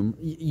room,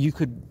 you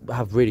could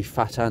have really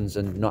fat hands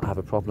and not have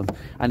a problem.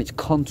 And it's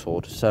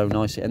contoured so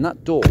nicely. And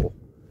that door,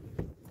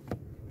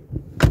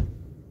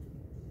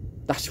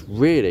 that's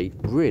really,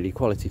 really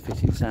quality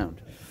fitting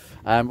sound.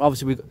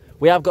 Obviously,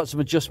 we have got some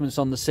adjustments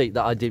on the seat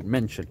that I didn't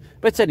mention.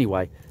 But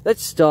anyway,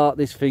 let's start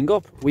this thing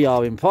up. We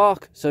are in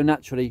park, so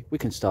naturally we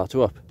can start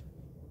her up.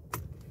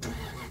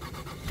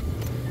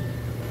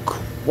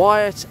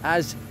 Quiet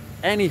as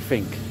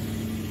anything.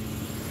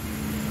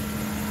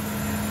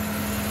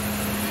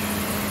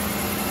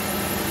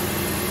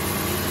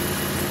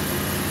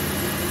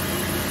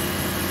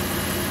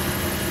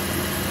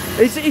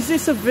 Is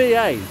this a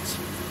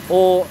V8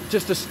 or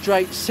just a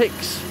straight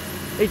 6?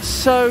 It's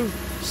so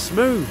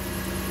smooth.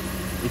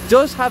 It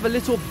does have a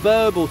little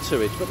burble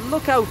to it, but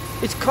look how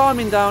it's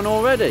calming down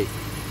already.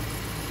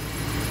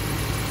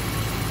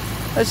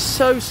 It's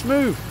so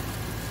smooth.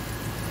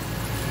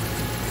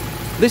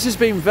 This has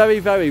been very,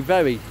 very,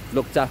 very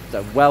looked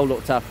after, well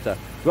looked after.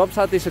 Rob's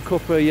had this a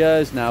couple of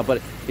years now,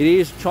 but it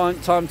is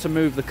time to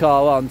move the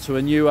car on to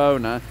a new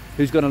owner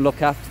who's going to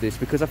look after this,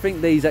 because I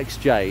think these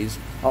XJs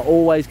are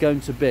always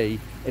going to be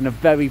in a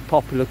very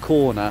popular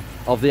corner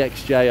of the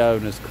XJ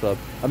Owners Club.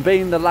 And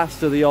being the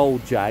last of the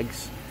old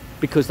Jags,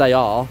 because they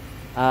are,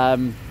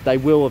 they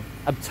will have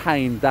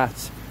obtained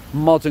that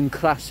modern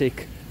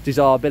classic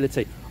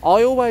desirability.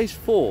 I always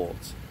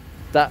thought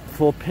that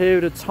for a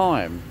period of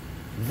time,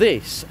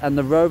 this and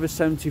the Rover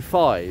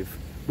 75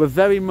 were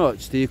very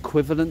much the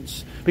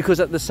equivalents, because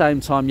at the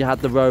same time you had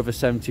the Rover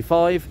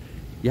 75,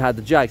 you had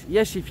the Jag.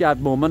 Yes, if you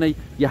had more money,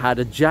 you had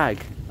a Jag.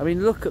 I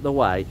mean, look at the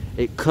way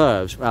it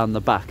curves around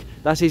the back.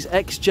 That is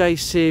XJ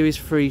Series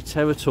 3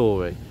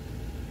 territory.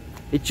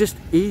 It just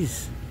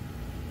is.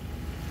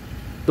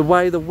 The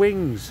way the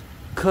wings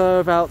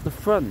curve out the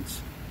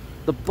front,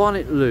 the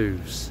bonnet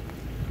louvers.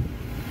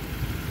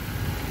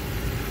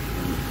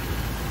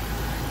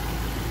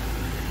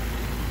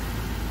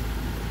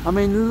 I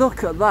mean,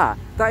 look at that.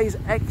 That is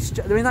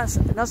XJ. I mean,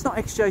 that's not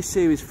XJ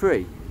Series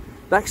 3.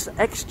 That's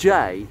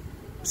XJ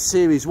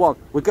Series 1.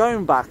 We're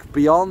going back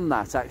beyond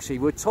that, actually.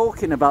 We're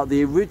talking about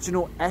the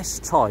original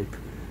S-Type,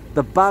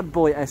 the bad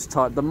boy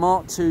S-Type, the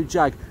Mark II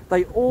Jag.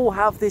 They all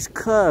have this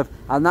curve,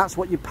 and that's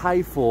what you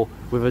pay for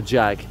with a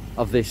Jag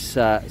of this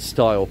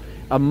style.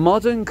 A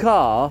modern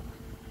car,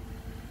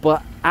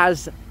 but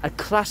as a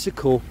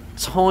classical,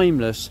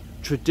 timeless,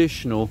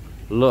 traditional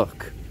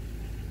look.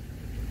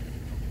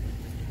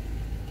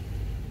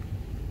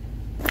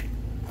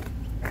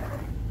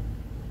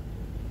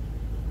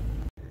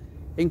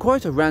 In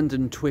quite a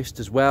random twist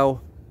as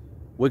well,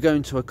 we're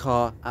going to a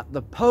car at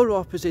the polar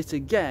opposite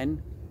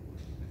again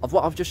of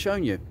what I've just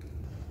shown you.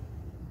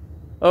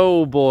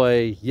 Oh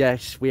boy,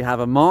 yes, we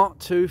have a Mark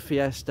II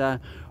Fiesta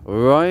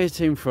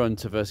right in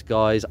front of us,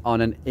 guys,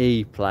 on an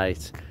E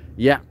plate.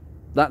 Yeah,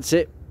 that's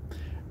it.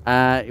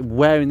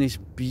 Wearing this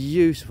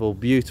beautiful,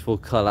 beautiful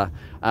colour,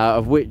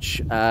 of which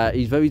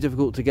is very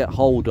difficult to get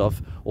hold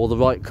of, or the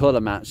right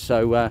colour match.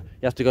 So you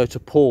have to go to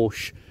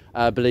Porsche.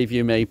 Believe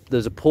you me,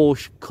 there's a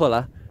Porsche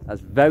colour that's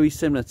very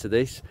similar to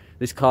this.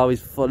 This car is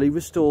fully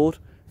restored,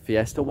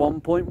 Fiesta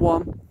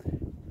 1.1,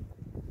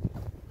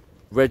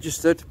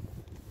 registered,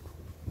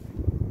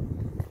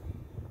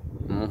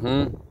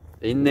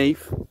 in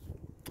Neath,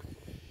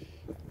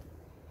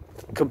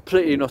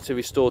 completely and utterly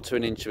restored to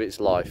an inch of its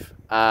life.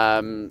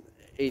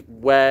 It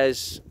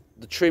wears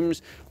the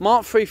trims.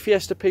 Mark III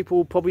Fiesta people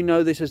will probably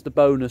know this as the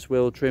bonus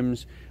wheel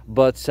trims,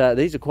 but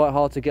these are quite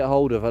hard to get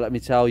hold of, let me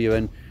tell you.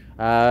 And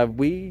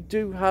we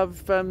do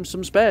have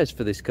some spares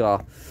for this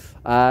car,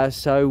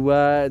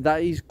 so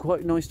that is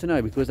quite nice to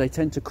know, because they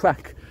tend to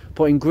crack.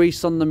 Putting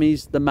grease on them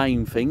is the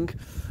main thing.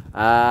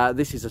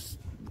 This is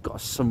got a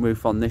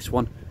sunroof on this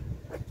one.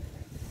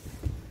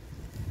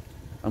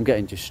 I'm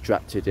getting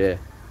distracted here.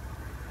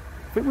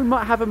 I think we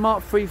might have a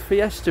Mark III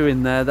Fiesta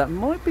in there that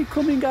might be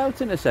coming out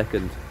in a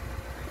second.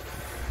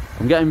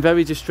 I'm getting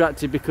very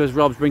distracted because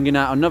Rob's bringing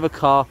out another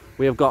car.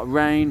 We have got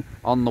rain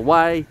on the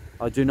way.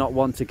 I do not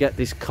want to get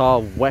this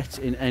car wet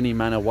in any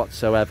manner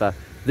whatsoever.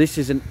 This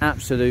is an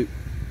absolute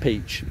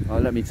peach,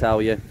 let me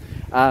tell you.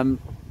 The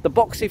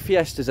boxy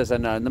Fiestas, as I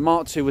know, and the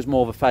Mark II was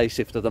more of a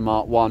facelift of the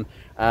Mark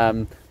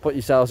I. Put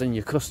yourselves in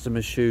your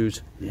customer's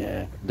shoes.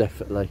 Yeah,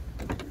 definitely.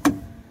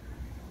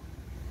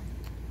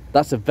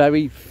 That's a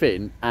very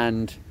thin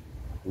and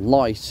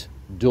light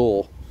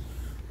door,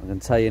 I can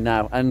tell you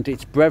now. And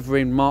its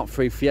brethren Mark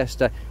III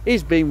Fiesta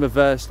is being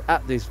reversed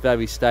at this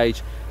very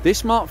stage.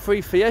 This Mark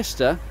III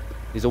Fiesta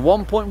is a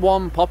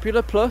 1.1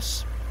 Popular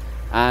Plus,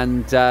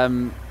 and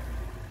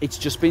it's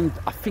just been,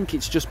 I think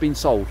it's just been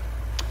sold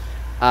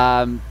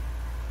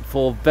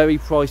for very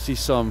pricey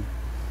sum,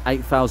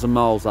 8,000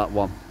 miles, that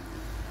one.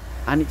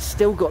 And it's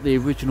still got the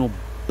original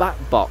back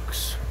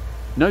box,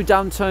 no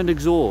downturned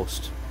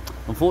exhaust.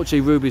 Unfortunately,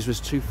 Ruby's was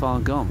too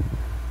far gone.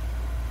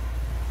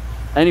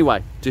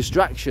 Anyway,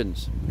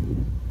 distractions.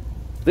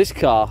 This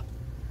car,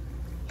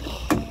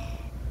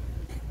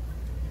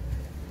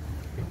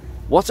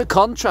 what a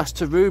contrast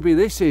to Ruby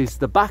this is.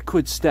 The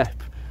backward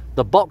step,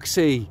 the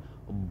boxy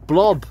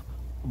blob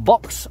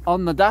box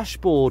on the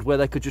dashboard where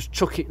they could just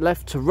chuck it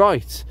left to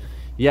right.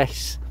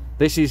 Yes,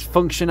 this is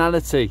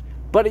functionality,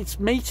 but it's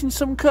meeting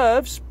some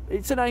curves.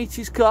 It's an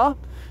 80s car,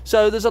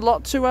 so there's a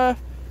lot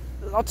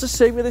to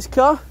see with this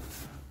car.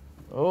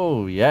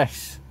 Oh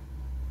yes,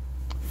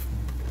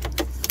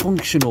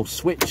 functional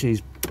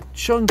switches,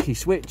 chunky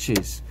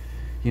switches,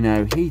 you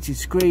know, heated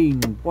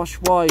screen, wash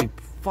wipe,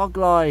 fog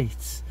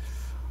lights,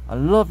 a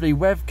lovely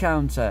rev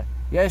counter.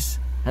 Yes,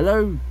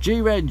 hello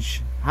G-Reg,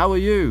 how are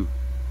you?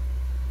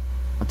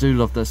 I do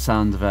love the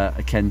sound of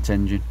a Kent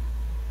engine.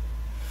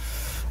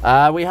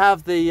 We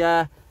have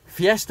the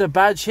Fiesta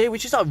badge here,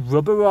 which is like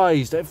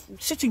rubberized,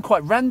 sitting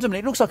quite randomly.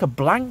 It looks like a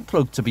blank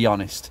plug, to be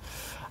honest.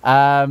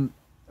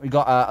 We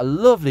got a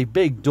lovely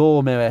big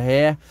door mirror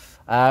here.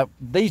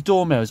 These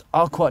door mirrors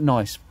are quite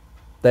nice.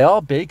 They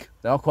are big,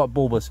 they are quite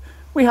bulbous.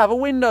 We have a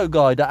window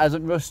guide that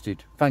hasn't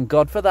rusted. Thank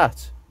God for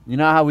that. You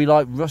know how we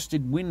like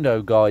rusted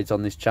window guides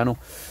on this channel.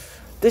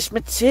 This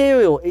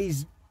material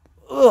is,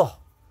 ugh.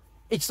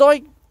 It's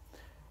like,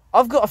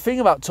 I've got a thing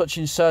about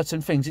touching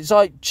certain things. It's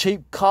like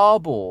cheap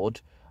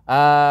cardboard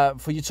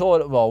for your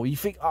toilet roll. You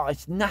think, oh,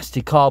 it's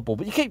nasty cardboard,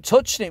 but you keep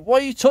touching it. Why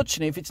are you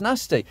touching it if it's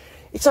nasty?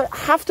 It's like, I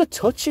have to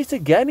touch it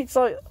again. It's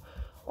like,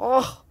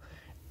 oh,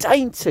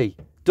 dainty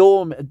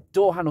door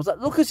handles that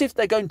look as if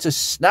they're going to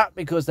snap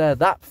because they're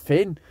that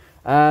thin.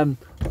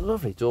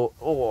 Lovely door.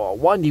 Oh,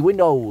 windy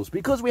windows,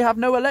 because we have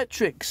no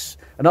electrics.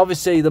 And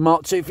obviously the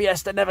Mark II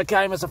Fiesta never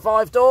came as a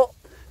 5-door.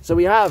 So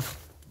we have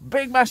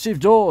big, massive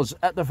doors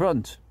at the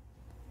front.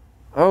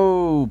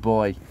 Oh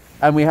boy.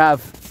 And we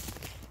have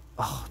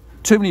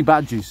too many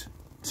badges.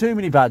 Too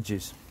many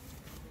badges.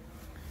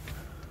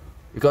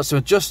 We've got some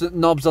adjustment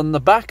knobs on the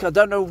back. I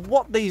don't know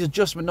what these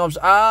adjustment knobs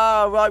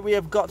are. Right, we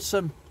have got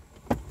some.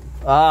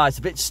 It's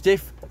a bit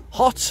stiff.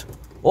 Hot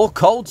or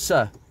cold,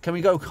 sir? Can we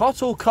go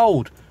hot or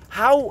cold?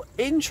 How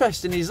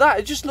interesting is that?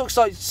 It just looks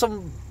like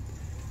something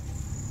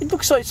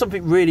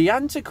really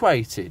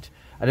antiquated.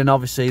 And then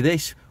obviously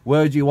this,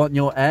 where do you want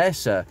your air,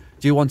 sir?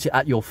 Do you want it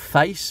at your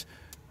face?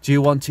 Do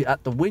you want it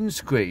at the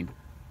windscreen?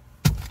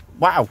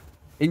 Wow,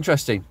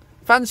 interesting.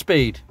 Fan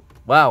speed.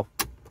 Wow.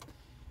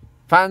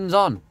 Fans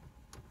on.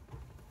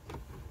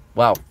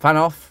 Wow, fan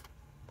off.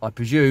 I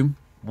presume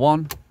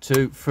 1,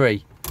 2,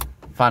 3.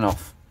 Fan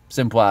off.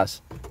 Simple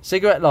as.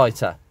 Cigarette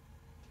lighter,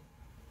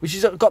 which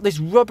has got this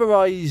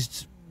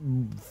rubberized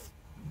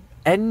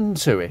end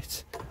to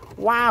it.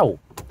 Wow.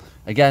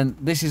 Again,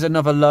 this is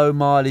another low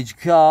mileage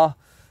car.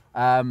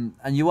 And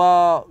you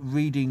are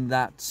reading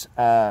that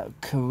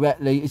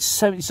correctly. It's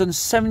done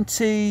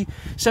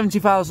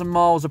 70,000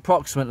 miles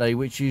approximately,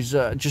 which is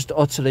just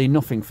utterly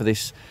nothing for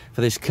this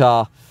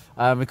car.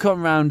 We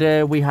come around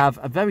here, we have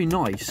a very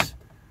nice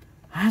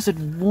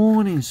hazard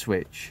warning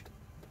switch.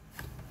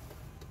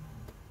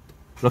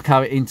 Look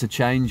how it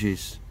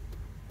interchanges.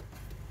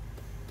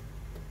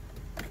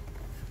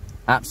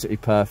 Absolutely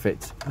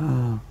perfect.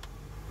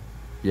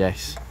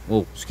 Yes.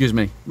 Oh, excuse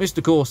me.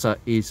 Mr. Corsa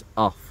is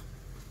off.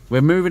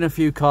 We're moving a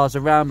few cars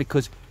around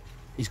because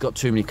he's got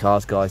too many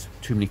cars, guys.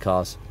 Too many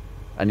cars.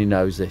 And he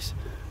knows this.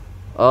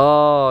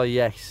 Oh,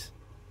 yes.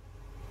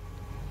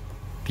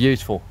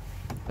 Beautiful.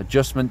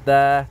 Adjustment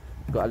there.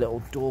 Got a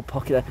little door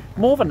pocket there.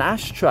 More of an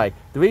ashtray.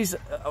 There is...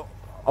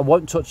 I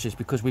won't touch this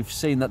because we've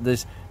seen that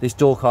this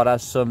door card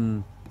has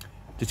some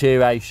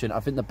deterioration. I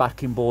think the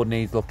backing board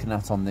needs looking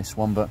at on this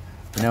one, but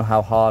you know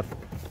how hard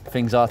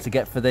things are to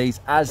get for these.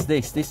 As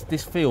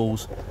this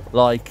feels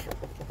like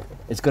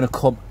it's going to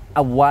come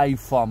away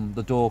from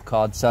the door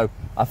card, so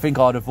I think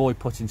I'd avoid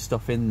putting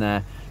stuff in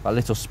there. Got a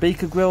little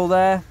speaker grill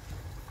there,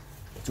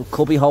 little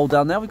cubby hole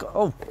down there. We've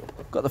got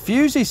the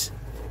fuses.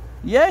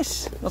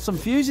 Yes, got some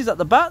fuses at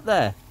the back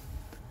there.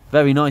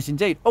 Very nice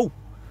indeed. Oh,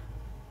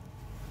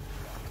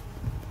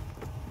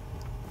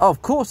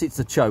 of course it's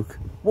a choke.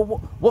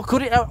 What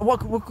could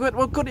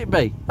it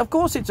be? Of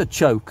course it's a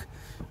choke.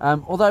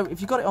 Although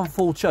if you got it on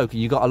full choke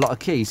and you got a lot of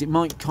keys, it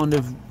might kind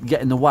of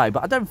get in the way,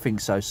 but I don't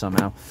think so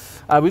somehow.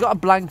 We got a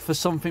blank for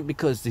something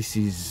because this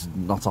is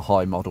not a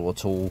high model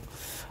at all.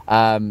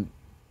 Love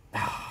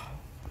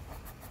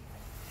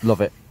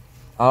it.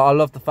 I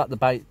love the fact the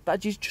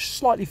badge is just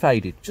slightly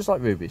faded, just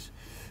like Ruby's.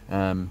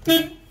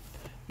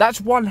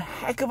 That's one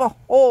heck of a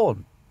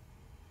horn.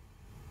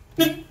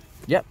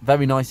 Yep,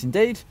 very nice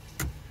indeed.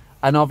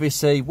 And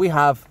obviously we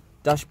have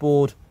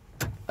dashboard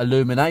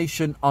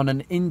illumination on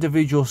an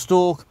individual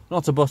stalk,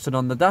 not a button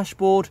on the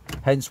dashboard,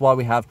 hence why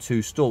we have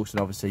 2 stalks, and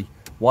obviously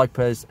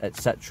wipers,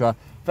 etc.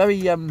 Very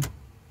yeah,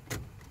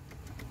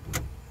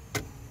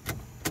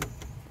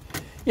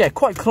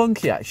 quite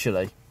clunky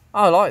actually.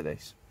 I like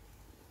this.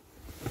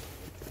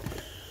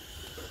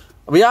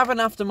 We have an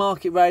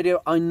aftermarket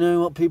radio. I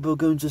know what people are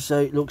going to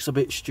say, it looks a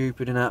bit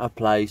stupid and out of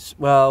place.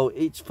 Well,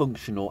 it's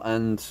functional,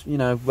 and you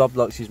know, Rob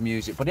likes his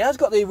music, but he has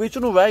got the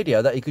original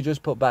radio that he could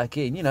just put back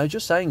in, you know,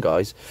 just saying,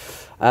 guys.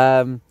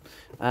 And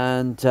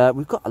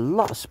we've got a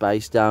lot of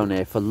space down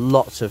here for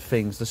lots of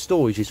things. The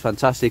storage is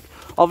fantastic.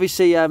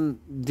 Obviously,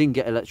 didn't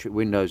get electric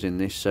windows in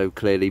this, so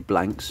clearly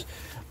blanks.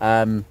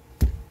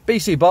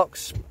 BC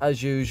box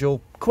as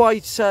usual,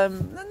 quite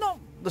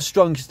the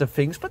strongest of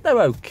things, but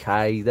they're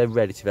okay. They're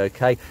relatively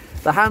okay.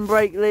 The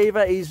handbrake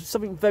lever is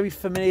something very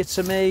familiar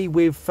to me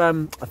with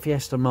a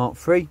Fiesta Mark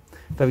III.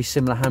 Very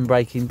similar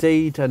handbrake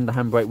indeed, and the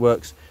handbrake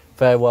works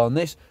very well on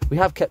this. We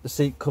have kept the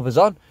seat covers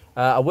on.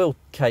 I will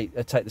take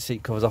the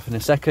seat covers off in a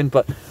second,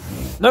 but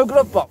no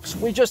glove box.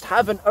 We just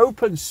have an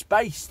open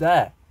space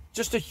there.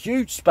 Just a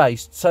huge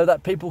space so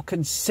that people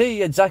can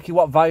see exactly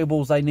what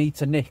valuables they need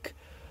to nick.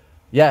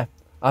 Yeah,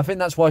 I think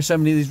that's why so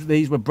many of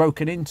these were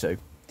broken into.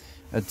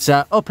 It's,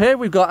 up here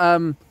we've got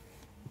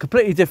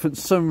completely different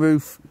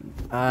sunroof.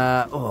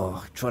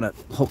 Trying to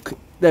hook.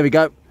 There we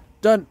go.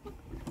 Done.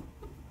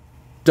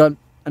 Done.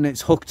 And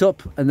it's hooked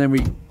up, and then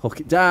we hook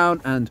it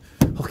down and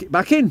hook it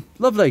back in.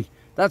 Lovely.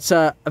 That's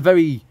a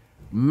very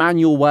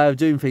manual way of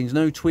doing things.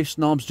 No twist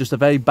knobs, just a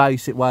very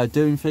basic way of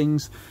doing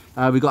things.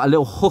 We've got a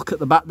little hook at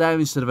the back there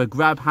instead of a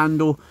grab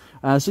handle,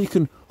 so you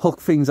can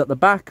hook things at the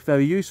back.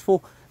 Very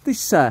useful.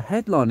 This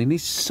headlining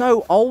is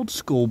so old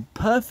school,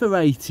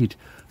 perforated,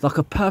 like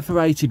a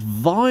perforated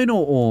vinyl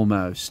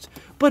almost,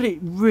 but it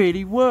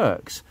really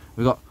works.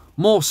 We've got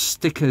more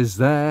stickers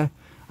there,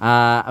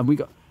 and we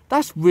got,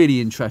 that's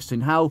really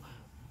interesting how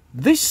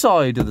this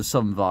side of the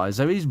sun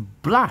visor is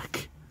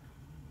black.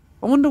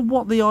 I wonder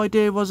what the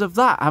idea was of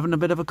that, having a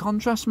bit of a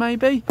contrast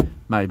maybe?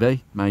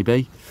 Maybe.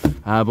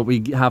 But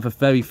we have a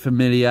very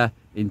familiar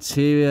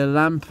interior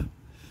lamp,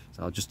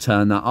 so I'll just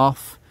turn that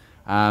off.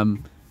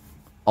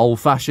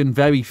 Old-fashioned,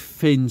 very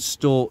thin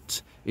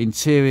stalked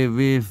interior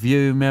rear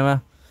view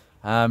mirror.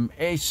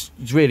 It's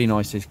really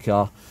nice, this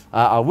car.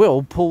 I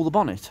will pull the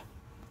bonnet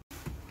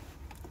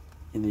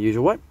in the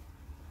usual way.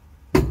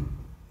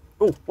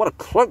 Oh, what a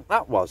clunk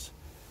that was.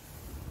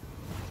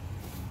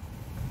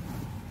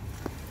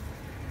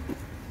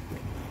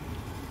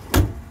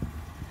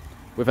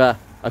 With a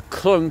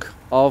clunk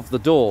of the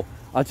door.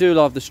 I do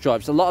love the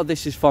stripes. A lot of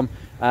this is from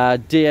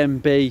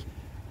DMB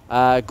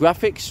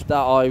graphics that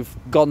I've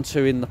gone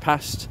to in the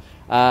past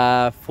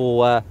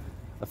for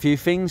a few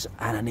things,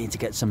 and I need to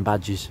get some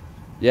badges.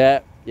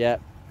 Yeah,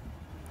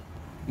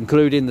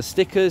 including the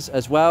stickers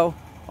as well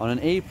on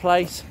an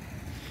E-plate.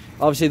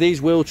 Obviously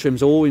these wheel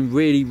trims are all in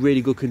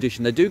really good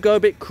condition. They do go a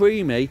bit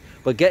creamy,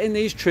 but getting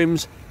these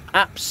trims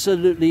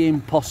absolutely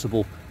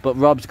impossible. But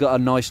Rob's got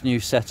a nice new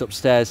set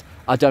upstairs.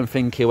 I don't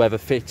think he'll ever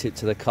fit it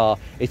to the car.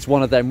 It's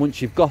one of them,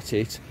 once you've got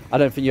it, I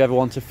don't think you ever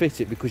want to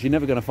fit it, because you're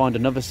never going to find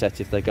another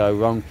set if they go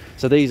wrong.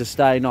 So these are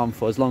staying on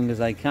for as long as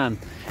they can.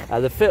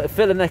 The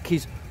filler neck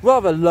is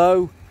rather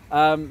low.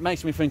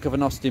 Makes me think of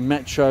an Austin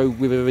Metro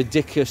with a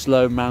ridiculous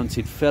low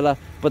mounted filler,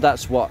 but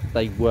that's what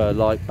they were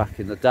like back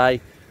in the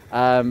day.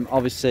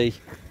 Obviously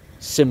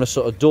similar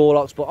sort of door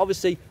locks, but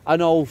obviously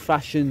an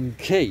old-fashioned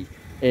key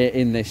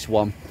in this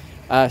one.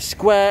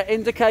 Square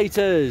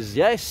indicators,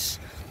 yes,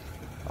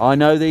 I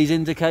know these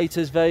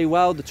indicators very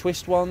well, the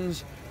twist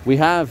ones. We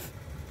have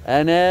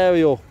an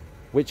aerial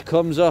which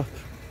comes up,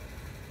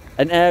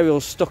 an aerial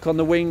stuck on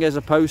the wing as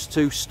opposed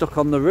to stuck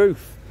on the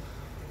roof.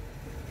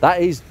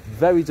 That is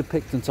very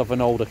depictant of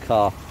an older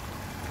car.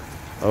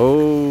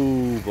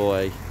 Oh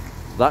boy,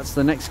 that's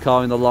the next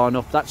car in the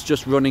lineup. That's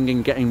just running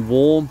and getting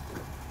warm.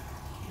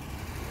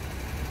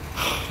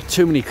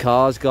 Too many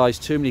cars, guys,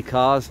 too many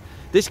cars.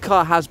 This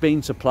car has been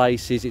to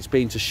places, it's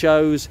been to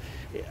shows.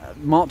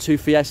 Mark II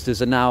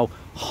Fiestas are now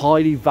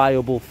highly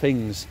valuable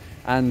things.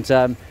 And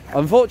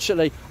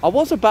unfortunately, I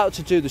was about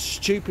to do the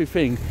stupid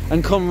thing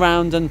and come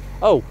round and,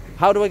 oh,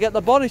 how do I get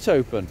the bonnet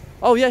open?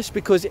 Oh yes,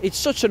 because it's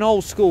such an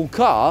old school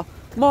car,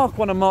 Mark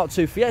I and Mark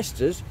II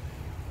Fiestas,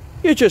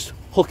 you just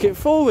hook it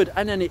forward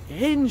and then it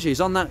hinges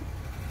on that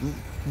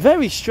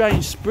very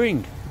strange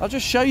spring. I'll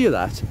just show you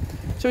that.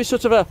 So it's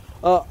sort of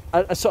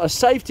a sort of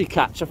safety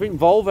catch. I think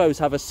Volvos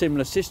have a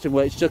similar system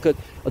where it's just a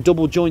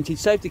double jointed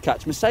safety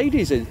catch.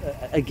 Mercedes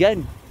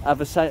again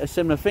have a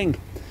similar thing.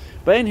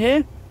 But in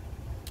here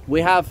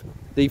we have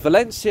the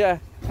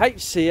Valencia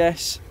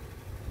HCS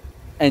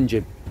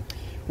engine,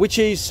 which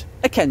is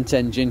a Kent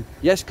engine.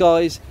 Yes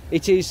guys,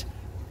 it is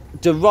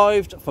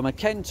derived from a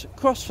Kent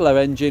cross-flow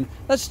engine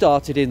that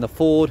started in the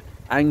Ford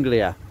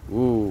Anglia.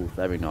 Ooh,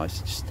 very nice.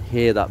 Just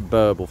hear that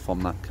burble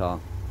from that car.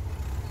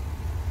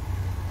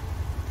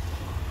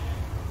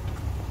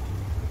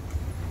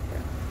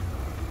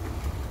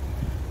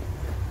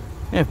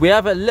 Yeah, we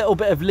have a little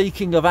bit of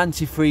leaking of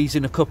antifreeze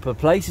in a couple of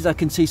places. I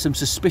can see some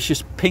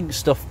suspicious pink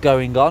stuff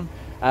going on.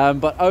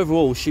 But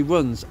overall, she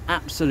runs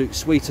absolute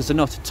sweet as a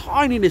nut. A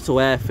tiny little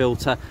air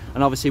filter.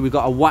 And obviously we've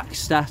got a wax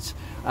stat,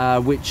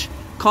 which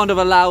kind of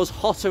allows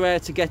hotter air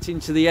to get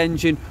into the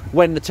engine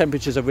when the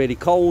temperatures are really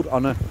cold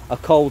on a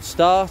cold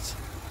start.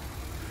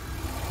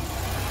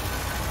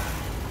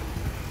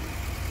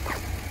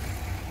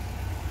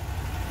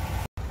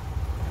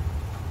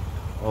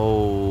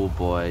 Oh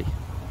boy.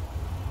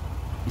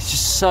 It's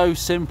just so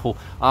simple.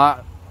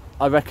 I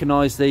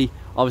recognise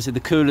obviously the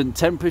coolant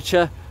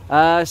temperature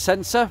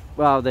sensor.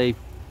 Well, the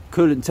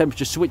coolant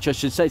temperature switch, I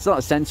should say. It's not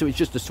a sensor, it's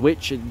just a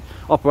switch. It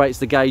operates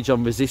the gauge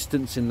on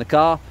resistance in the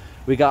car.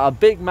 We got a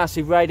big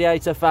massive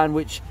radiator fan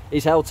which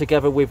is held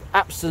together with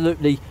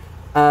absolutely,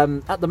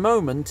 at the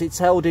moment it's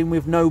held in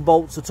with no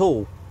bolts at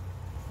all.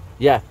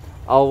 Yeah,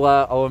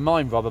 I'll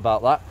remind Rob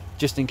about that,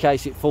 just in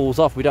case it falls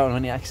off. We don't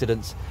want any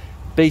accidents.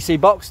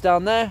 BC box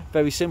down there,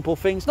 very simple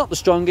things. Not the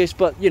strongest,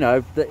 but you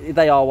know,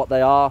 they are what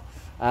they are.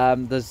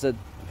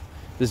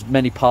 There's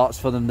many parts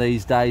for them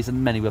these days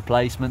and many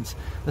replacements.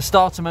 The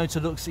starter motor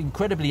looks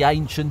incredibly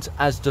ancient,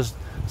 as does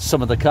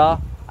some of the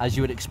car, as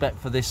you would expect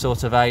for this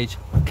sort of age.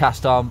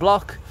 Cast iron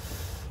block.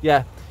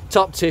 Yeah,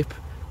 top tip,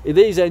 in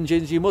these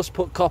engines you must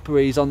put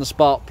copperies on the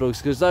spark plugs,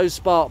 because those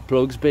spark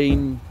plugs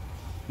being,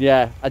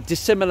 yeah, a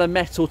dissimilar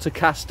metal to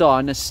cast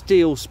iron, a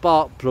steel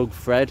spark plug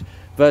thread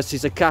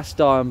versus a cast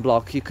iron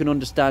block, you can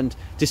understand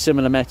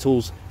dissimilar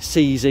metals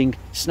seizing,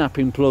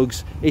 snapping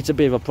plugs. It's a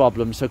bit of a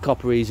problem, so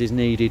copperies is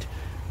needed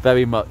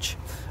very much.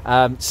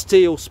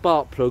 Steel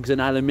spark plugs and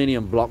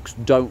aluminium blocks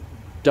don't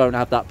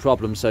have that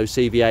problem, so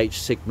CVH,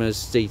 Sigmas,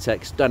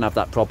 C-Tex don't have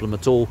that problem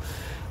at all.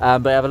 But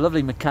they have a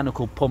lovely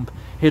mechanical pump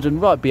hidden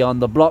right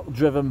beyond the block,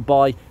 driven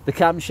by the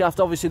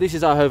camshaft. Obviously this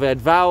is our overhead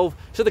valve,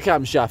 so the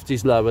camshaft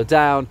is lower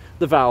down,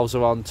 the valves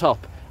are on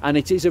top, and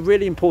it is a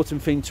really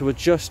important thing to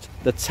adjust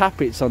the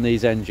tappets on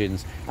these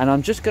engines. And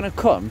I'm just going to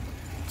come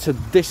to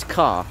this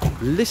car.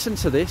 Listen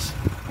to this.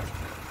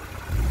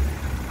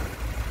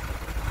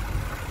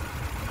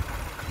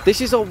 This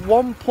is a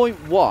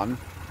 1.1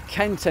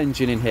 Kent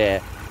engine in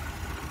here.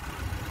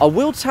 I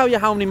will tell you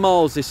how many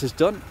miles this has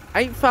done.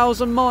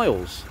 8,000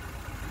 miles.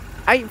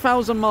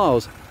 8,000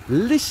 miles.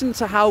 Listen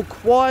to how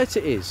quiet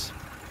it is.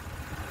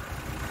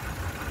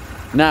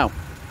 Now,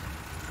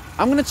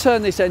 I'm going to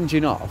turn this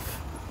engine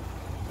off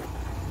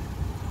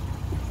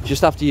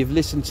just after you've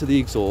listened to the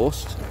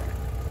exhaust.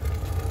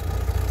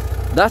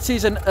 That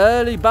is an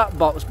early back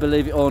box,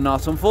 believe it or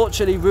not.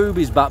 Unfortunately,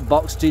 Ruby's back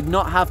box did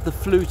not have the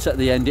flute at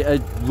the end. It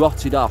had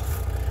rotted off.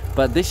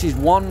 But this is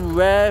one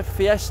rare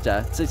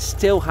Fiesta to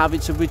still have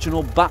its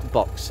original back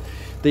box.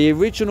 The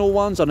original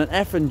ones on an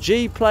F and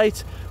G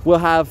plate will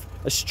have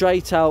a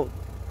straight out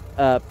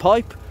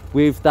pipe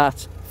with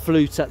that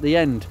flute at the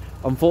end.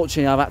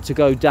 Unfortunately, I've had to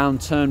go down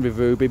turn with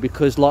Ruby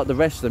because, like the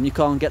rest of them, you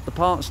can't get the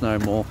parts no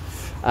more.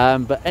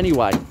 But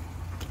anyway,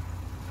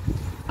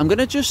 I'm going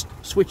to just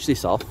switch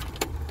this off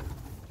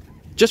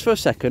just for a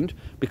second,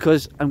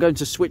 because I'm going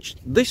to switch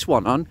this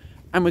one on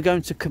and we're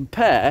going to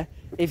compare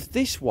if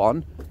this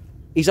one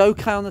is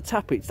okay on the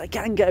tappets. They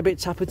can get a bit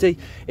tappety.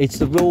 It's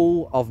the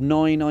rule of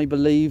 9, I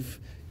believe.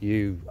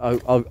 You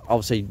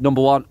obviously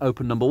number 1,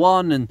 open number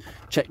 1 and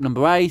check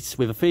number 8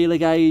 with a feeler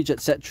gauge,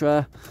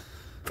 etc.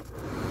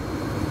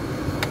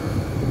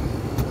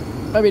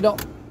 Maybe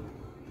not.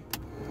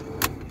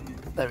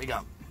 There we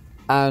go.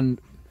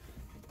 And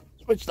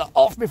switch that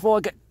off before I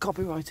get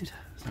copyrighted.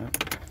 So.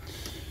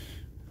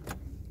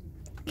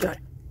 Okay.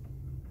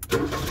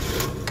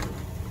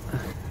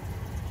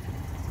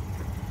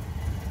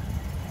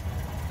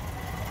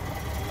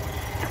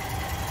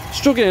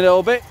 Struggling a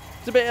little bit.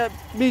 It's a bit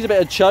needs a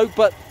bit of choke,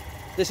 but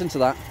listen to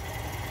that.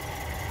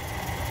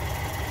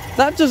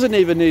 That doesn't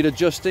even need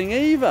adjusting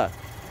either.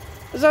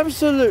 There's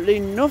absolutely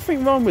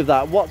nothing wrong with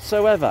that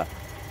whatsoever.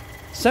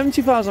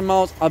 70,000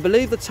 miles. I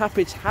believe the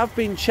tappets have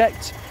been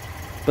checked,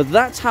 but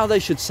that's how they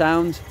should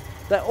sound.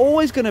 They're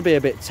always going to be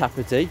a bit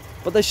tappety,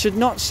 but they should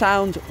not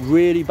sound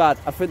really bad.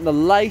 I think the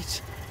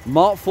late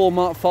Mark 4,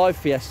 Mark 5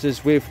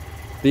 Fiestas with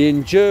the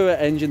Endura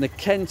engine, the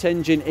Kent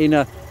engine in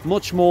a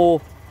much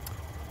more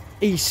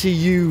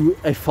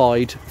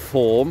ECU-ified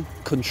form,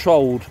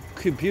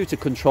 computer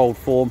controlled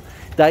form,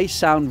 they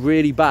sound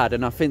really bad,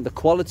 and I think the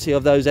quality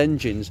of those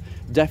engines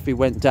definitely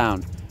went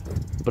down.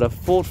 But a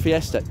Ford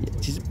Fiesta,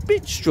 it is a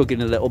bit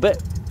struggling a little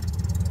bit.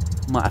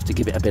 Might have to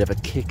give it a bit of a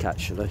kick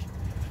actually.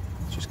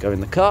 Let's just go in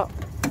the car.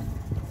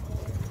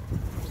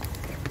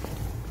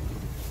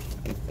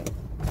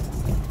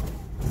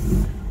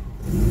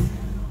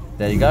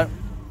 There you go.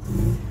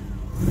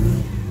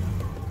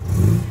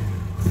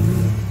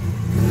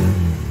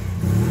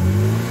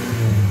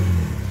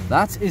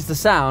 That is the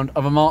sound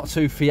of a Mark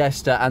II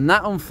Fiesta, and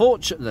that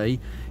unfortunately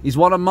is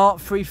what a Mark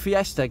III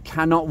Fiesta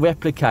cannot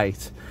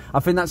replicate. I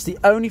think that's the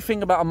only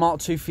thing about a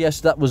Mark II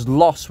Fiesta that was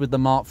lost with the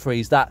Mark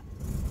IIIs, that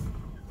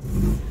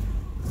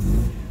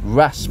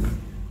rasp.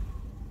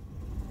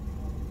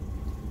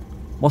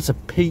 What a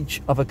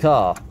peach of a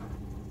car.